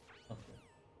matter. Okay.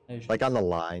 I usually Like on the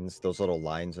lines, those little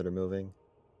lines that are moving,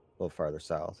 a little farther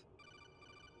south.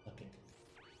 Okay.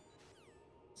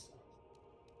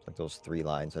 Like those 3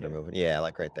 lines that are moving. Yeah,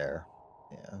 like right there.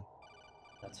 Yeah.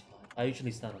 That's fine. I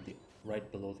usually stand on the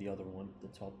right below the other one, the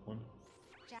top one.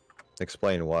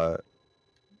 Explain what?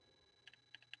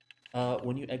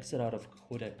 When you exit out of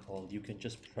codec call, you can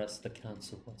just press the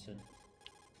cancel button.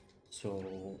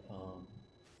 So,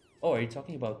 oh, are you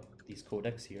talking about these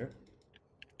codecs here?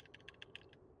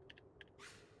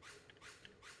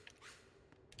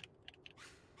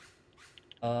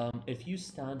 If you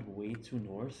stand way too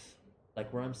north,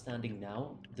 like where I'm standing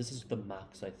now, this is the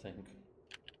max, I think.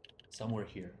 Somewhere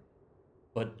here.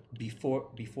 But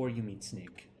before you meet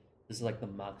Snake, this is like the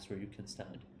max where you can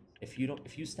stand. If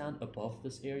you stand above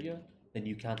this area, then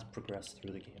you can't progress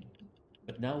through the game.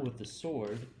 But now with the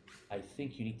sword, I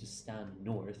think you need to stand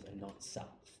north and not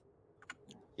south.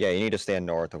 Yeah, you need to stand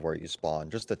north of where you spawn,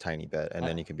 just a tiny bit, and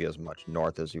then you can be as much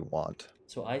north as you want.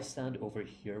 So I stand over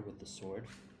here with the sword.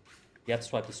 You have to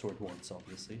swipe the sword once,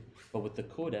 obviously. But with the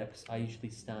codex, I usually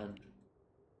stand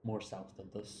more south than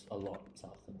this, a lot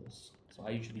south than this. So I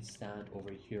usually stand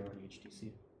over here on HTC.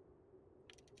 You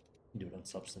can do it on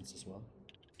Substance as well.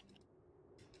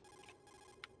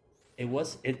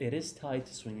 It is tied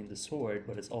to swinging the sword,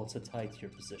 but it's also tied to your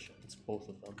position. It's both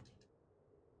of them.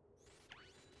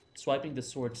 Swiping the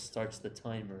sword starts the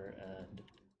timer, and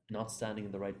not standing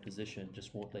in the right position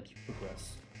just won't let you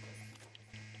progress.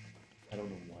 I don't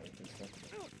know why it does that.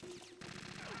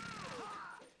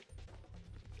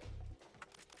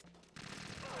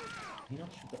 Can you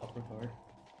not shoot the upper guard?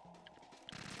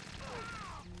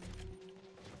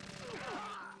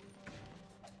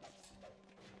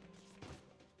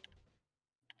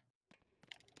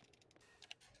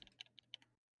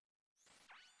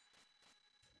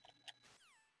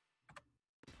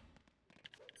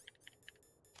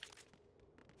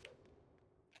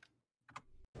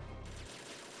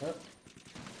 Up.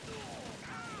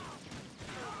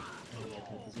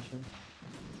 Position.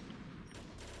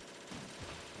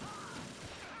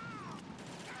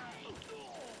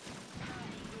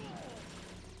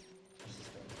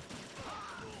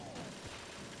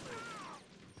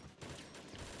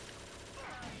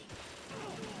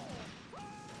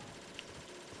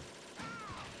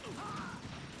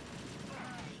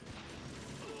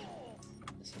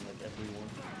 Missing like everyone.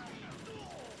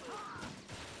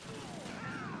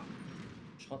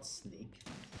 Shot Snake.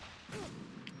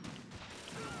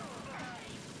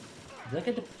 Did I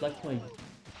get deflect my...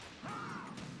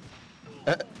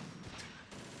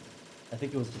 I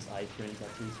think it was just iframes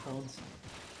after respawns.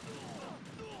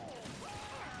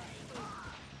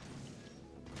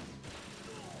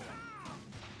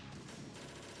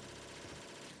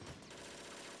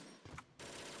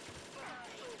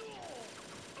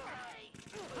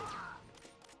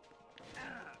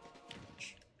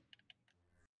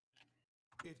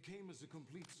 It came as a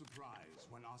complete surprise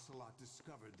when Ocelot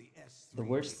discovered the S3. The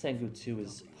worst Tango 2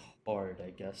 is hard,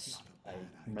 I guess. I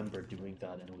remember doing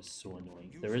that and it was so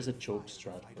annoying. There is a choke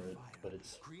strat for it, but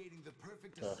it's...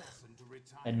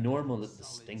 And normal, the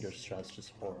Stinger strat's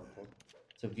just horrible.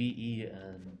 So VE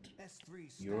and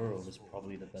Euro is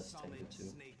probably the best Tango 2.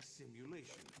 I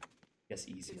guess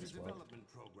easy as well. Development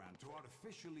program to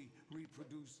artificially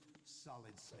reproduce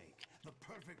Solid Snake, the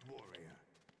perfect warrior.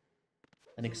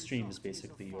 And Extreme is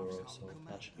basically Euro, so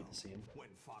that should be the same. When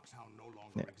Foxhound no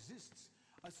longer exists,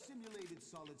 a simulated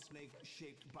Solid Snake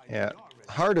shaped by Yeah,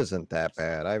 hard isn't that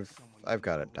bad. I've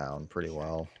got it down pretty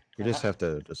well. You just have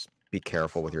to just be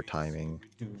careful with your timing.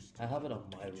 I have it on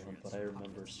my run, but I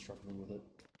remember struggling with it.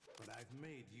 But I've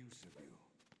made use of you,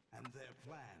 and their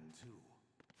plan too.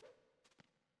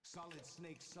 Solid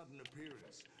Snake's sudden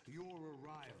appearance, your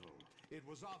arrival. It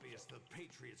was obvious the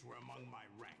Patriots were among my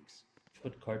ranks.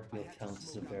 Put cartwheel counts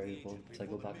as a variable, because I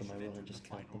go back on my run and just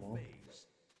count them all.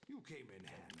 You came in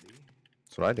handy.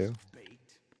 That's what I do.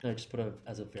 No, I just put it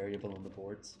as a variable on the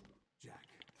boards. Jack.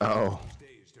 Oh.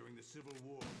 Days during the Civil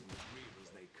War were as real as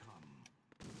they come.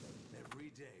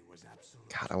 Every day was absolute.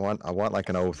 God, I want like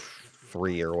an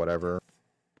 03 or whatever.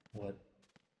 What?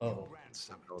 Oh.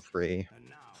 703.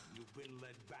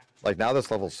 Like now this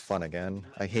level's fun again.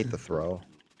 I hate the throw.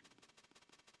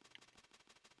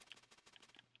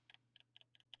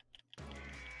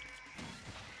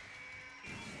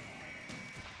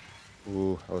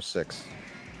 Ooh, 06.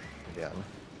 Yeah.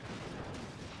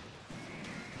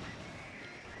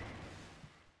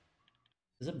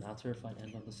 Does it matter if I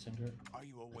end on the Stinger? Are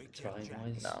you awake, trying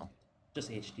wise? No. Just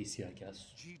HDC, I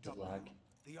guess. The lag.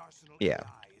 Yeah.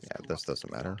 Yeah, this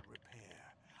doesn't matter.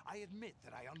 I admit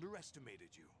that I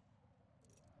underestimated you.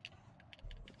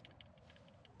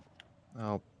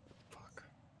 Oh, fuck.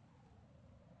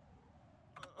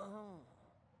 I'll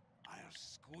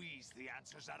squeeze the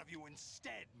answers out of you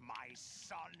instead, my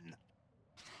son.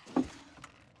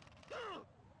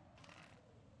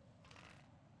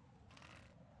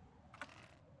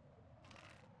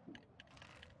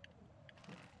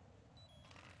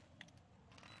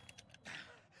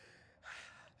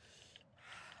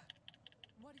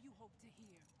 What do you hope to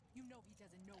hear? You know he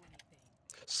doesn't know anything.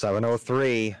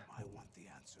 703. I want the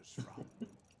answers from.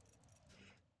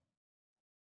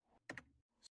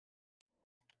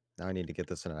 Now I need to get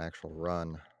this in an actual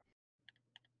run.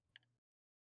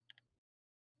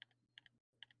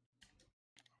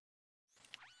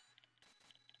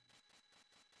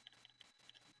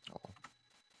 Oh.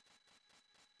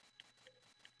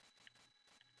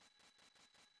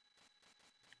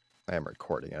 I am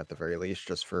recording it at the very least,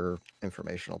 just for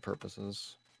informational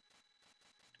purposes.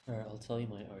 Alright, I'll tell you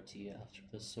my RT after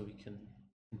this so we can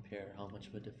compare how much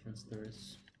of a difference there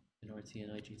is in RT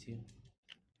and IGT.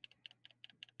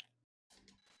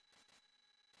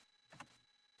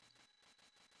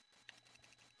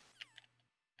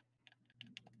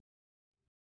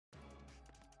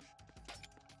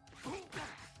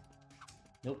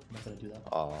 Nope, not gonna do that.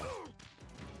 Oh.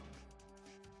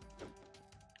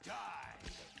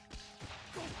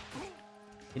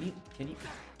 Can you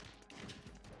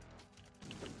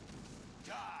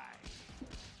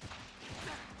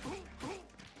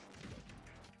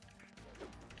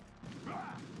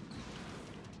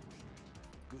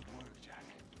Good work, Jack.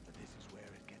 But this is where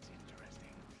it gets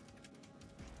interesting.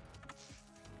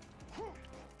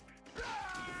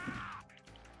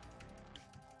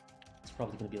 It's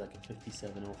probably gonna be like a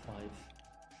 5705.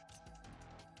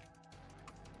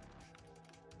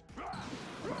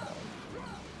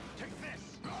 Take this.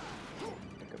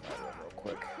 Think about it real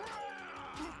quick.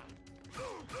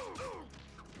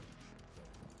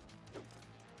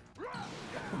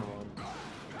 Come on.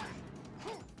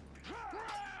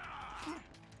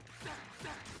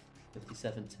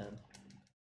 $57.10.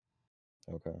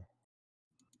 Okay.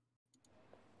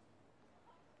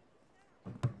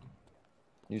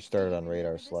 You started on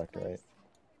radar select, right?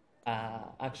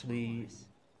 Actually.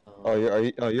 Are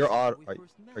you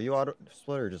auto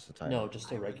split or just a time? No,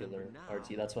 just a regular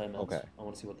RT. That's what I meant. Okay. I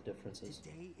want to see what the difference is.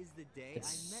 Today is the day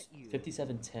It's I met you.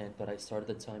 57:10, but I started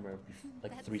the timer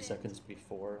like 3 seconds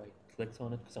before I clicked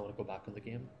on it because I want to go back in the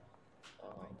game.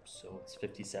 So it's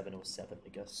 57:07, I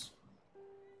guess.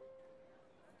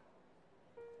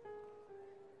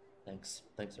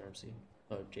 Thanks, RMC.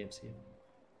 JMC.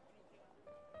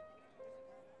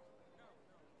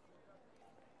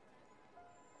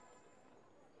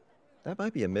 That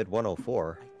might be a mid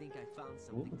 104. I think I found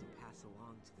something to pass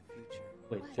along to the future.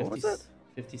 Wait, What was it?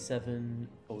 5707.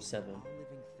 All living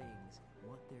things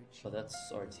want their Oh,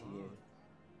 that's RTA.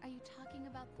 Are you talking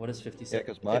about What is 57?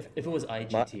 'cause my- if it was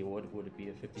IGT, what would it be?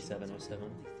 A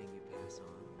 5707?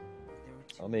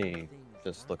 Let me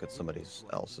just look at somebody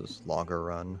else's longer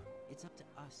run. It's up to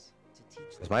us to teach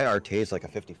Because them my RTA is like a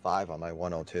 55 on my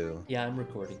 102. Yeah, I'm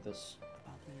recording this.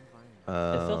 about the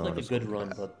environment. It felt like a let's good look at run,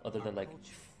 that. but other than like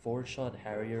 4-shot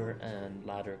Harrier and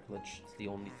ladder glitch, it's the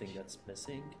only thing that's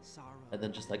missing. Sorrow, And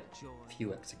then just like joy.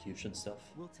 few execution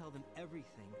stuff. We'll tell them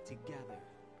everything together.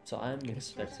 So I'm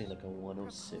expecting like a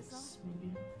 106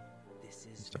 maybe. This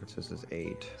is Starts as his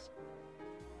 8.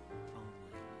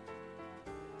 only.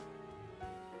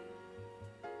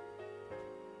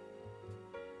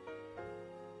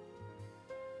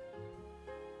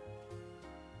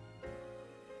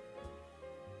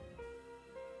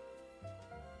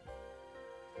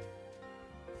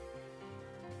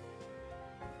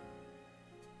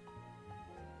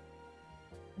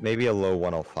 Maybe a low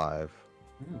 105.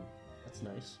 That's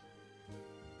nice.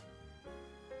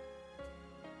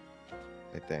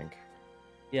 I think.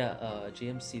 Yeah,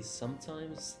 GMC,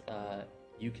 sometimes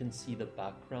you can see the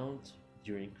background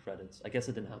during credits. I guess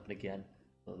it didn't happen again.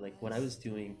 But like when I was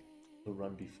doing the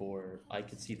run before, I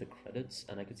could see the credits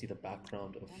and I could see the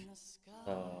background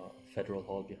of Federal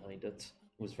Hall behind it.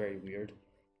 It was very weird.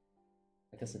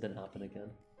 I guess it didn't happen again.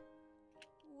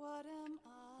 What am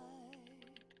I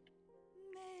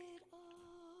made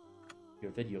of?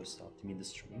 Your video stopped. You mean the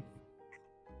stream?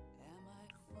 Am I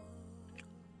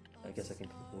full I guess I can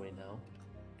click away now.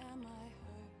 Am I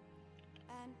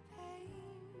hurt and pain?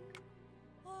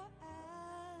 Or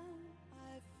am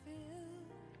I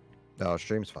filled No,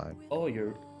 stream's fine. Oh,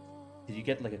 did you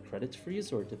get like a credits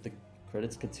freeze or did the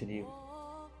credits continue?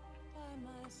 by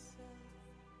myself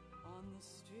on the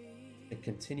street? It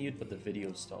continued, but the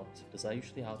video stopped. Does that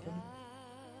usually happen?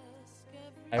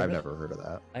 I've never heard of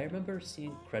that. I remember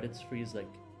seeing credits freeze like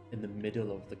in the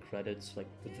middle of the credits, like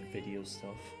with the video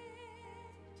stuff.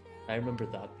 I remember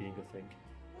that being a thing.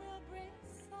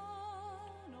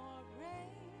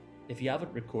 If you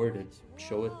haven't recorded,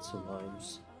 show it to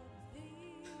Limes.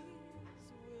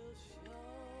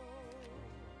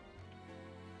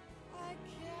 I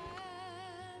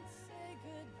can't say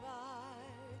goodbye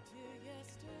to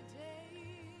yesterday,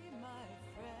 my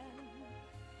friend.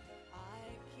 I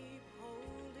keep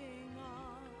holding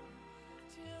on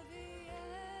till the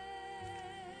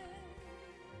end.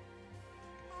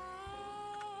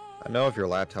 I know if your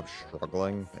laptop's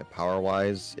struggling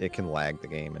power-wise, it can lag the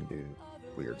game and do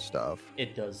weird stuff.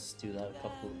 It does do that a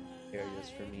couple areas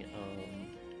for me.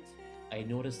 I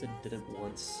noticed it did it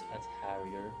once at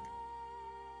Harrier.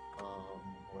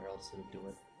 Where else did it do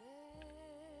it?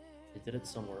 It did it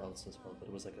somewhere else as well, but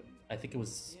it was like I think it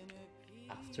was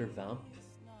after Vamp.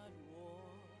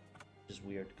 Which is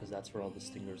weird because that's where all the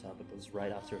stingers happen. It was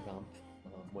right after Vamp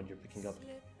when you're picking up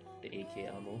the AK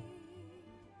ammo.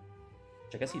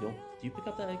 Which I guess you don't. Do you pick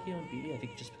up that AK on BD? I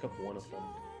think you just pick up one of them.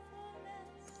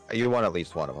 You want at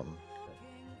least one of them.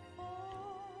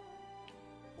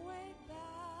 way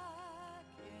back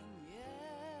in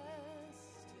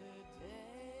yesterday.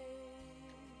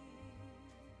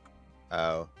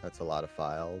 Oh, that's a lot of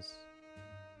files.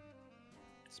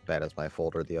 As bad as my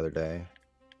folder the other day.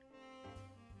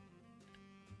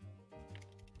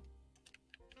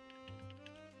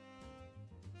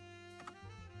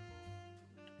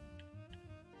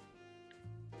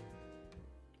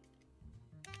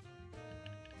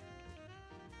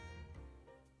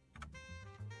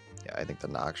 Yeah, I think the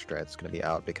Nox strat's gonna be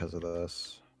out because of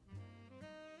this.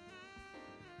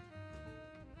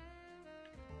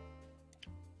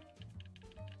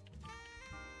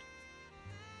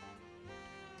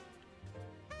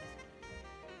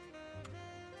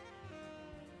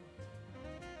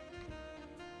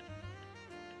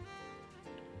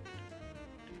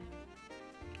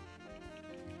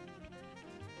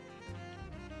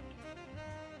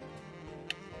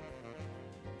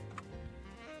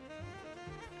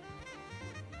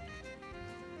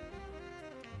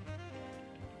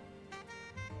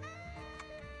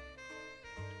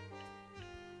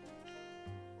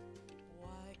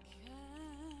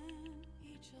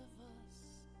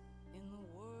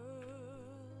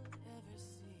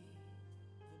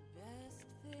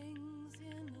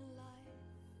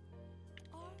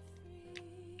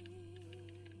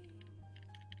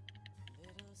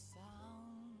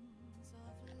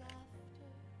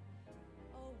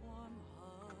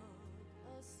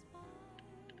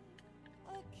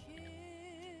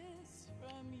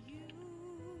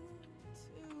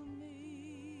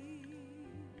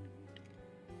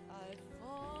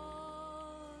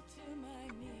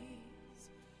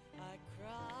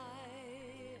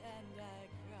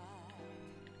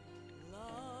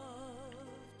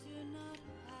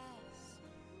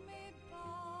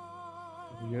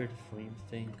 weird frame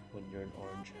thing when you're in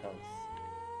orange health.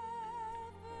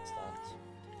 What's that?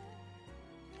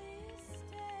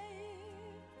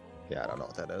 Yeah, I don't know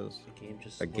what that is. The game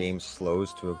just The game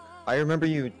slows to. I remember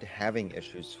you having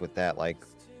issues with that like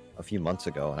a few months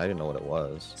ago, and I didn't know what it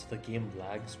was. So the game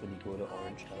lags when you go to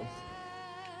orange health.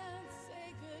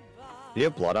 Do you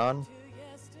have blood on?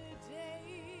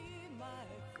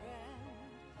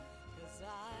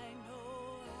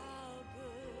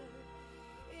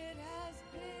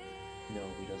 No,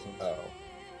 he doesn't. Oh.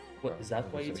 What, is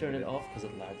that why you turn it did. off? Because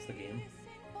it lags the game?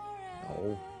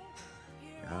 No.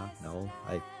 Yeah, no.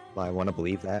 I want to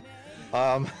believe that.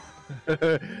 Oh,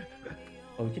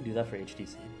 we can do that for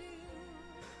HTC.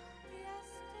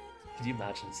 Could you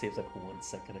imagine it saves like 1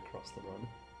 second across the run?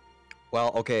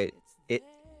 Well, okay.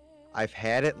 I've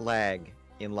had it lag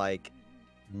in like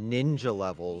ninja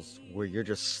levels where you're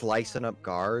just slicing up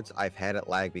guards. I've had it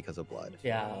lag because of blood.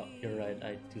 Yeah, you're right.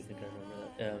 I do think I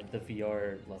remember that. The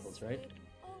VR levels, right?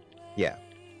 Yeah.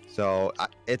 So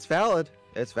it's valid.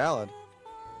 It's valid.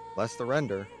 Less the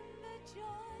render.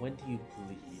 When do you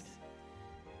bleed?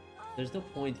 There's no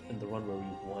point in the run where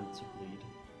you want to bleed.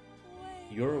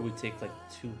 Euro would take like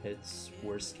 2 hits,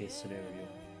 worst case scenario,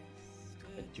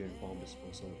 during bomb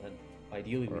disposal, and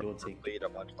ideally we don't take. Bleed a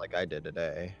bunch like I did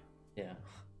today. Yeah.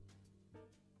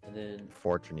 And then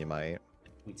Fortune, you might.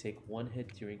 we take 1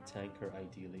 hit during tanker,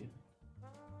 ideally.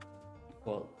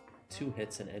 Well, 2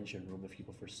 hits in engine room if you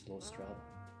go for slow strap.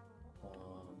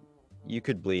 You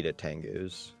could bleed at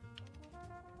Tengu's.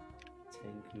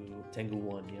 Tengu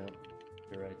 1, yeah.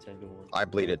 You're right, Tengu 1. I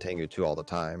bleed at Tengu 2 all the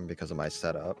time because of my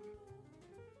setup.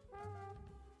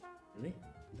 Really?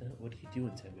 What do you do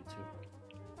in Tengu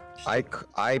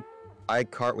 2? I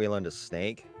cartwheel into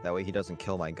Snake. That way he doesn't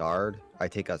kill my guard. I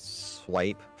take a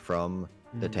swipe from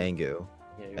the Tengu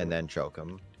Yeah, you're and then choke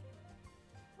him.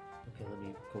 Okay, let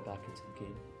me go back into the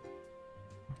game.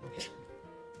 Okay.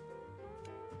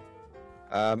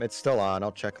 It's still on.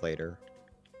 I'll check later.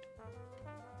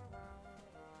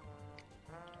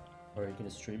 Are you gonna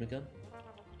stream again?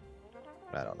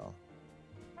 I don't know.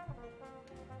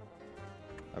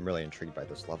 I'm really intrigued by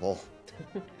this level.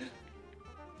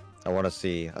 I want to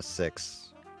see a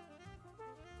 6.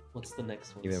 What's the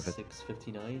next one? Even if it-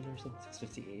 659 or something?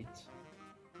 658?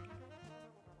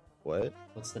 What?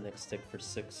 What's the next stick for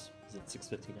 6? Is it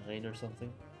 659 or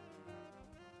something?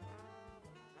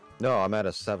 No, I'm at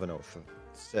a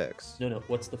 706. No.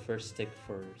 What's the first stick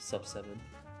for sub 7?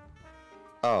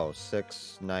 Oh,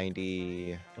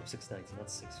 690. Oh, 690, not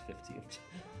 650.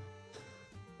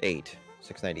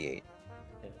 698.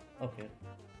 Yeah, okay.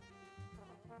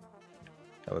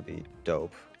 That would be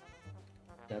dope.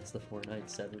 That's the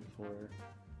 497 for.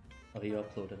 Oh, you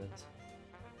uploaded it.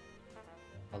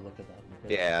 I'll look at that in a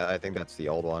bit. Yeah, I think that's the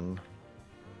old one.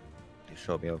 You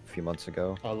showed me a few months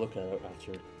ago. I'll look at it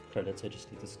after credits. I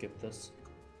just need to skip this.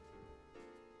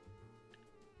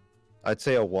 I'd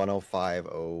say a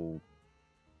 105.04.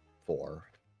 So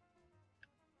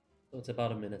it's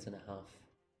about 1.5 minutes.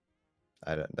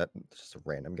 That's just a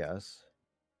random guess.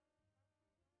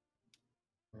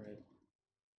 Alright.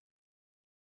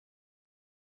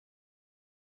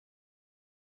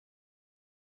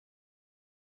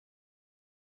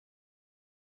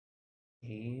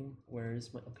 Game, where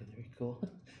is my? Okay, there you go.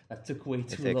 That took way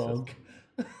too takes us- long.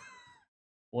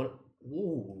 What?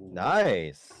 Ooh.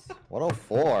 Nice.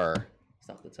 104.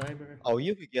 Stop the timer. Oh,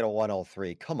 you could get a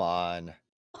 103. Come on.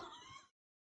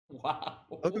 Wow.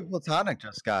 Look what Platonic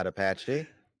just got, Apache.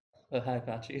 Hi,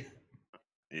 Apache.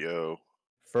 Yo,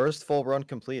 First full run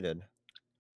completed.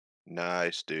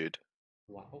 nice, dude.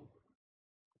 Wow.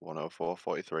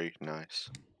 104.43, nice.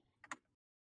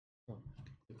 Oh,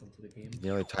 click onto the game.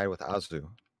 Nearly tied with Azu.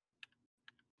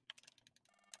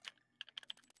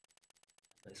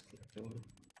 Nice clear code.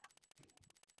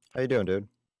 How you doing, dude?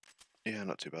 Yeah,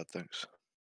 not too bad, thanks.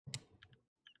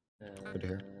 Good to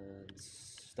hear. And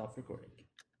stop recording.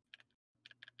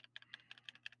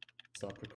 Stop recording.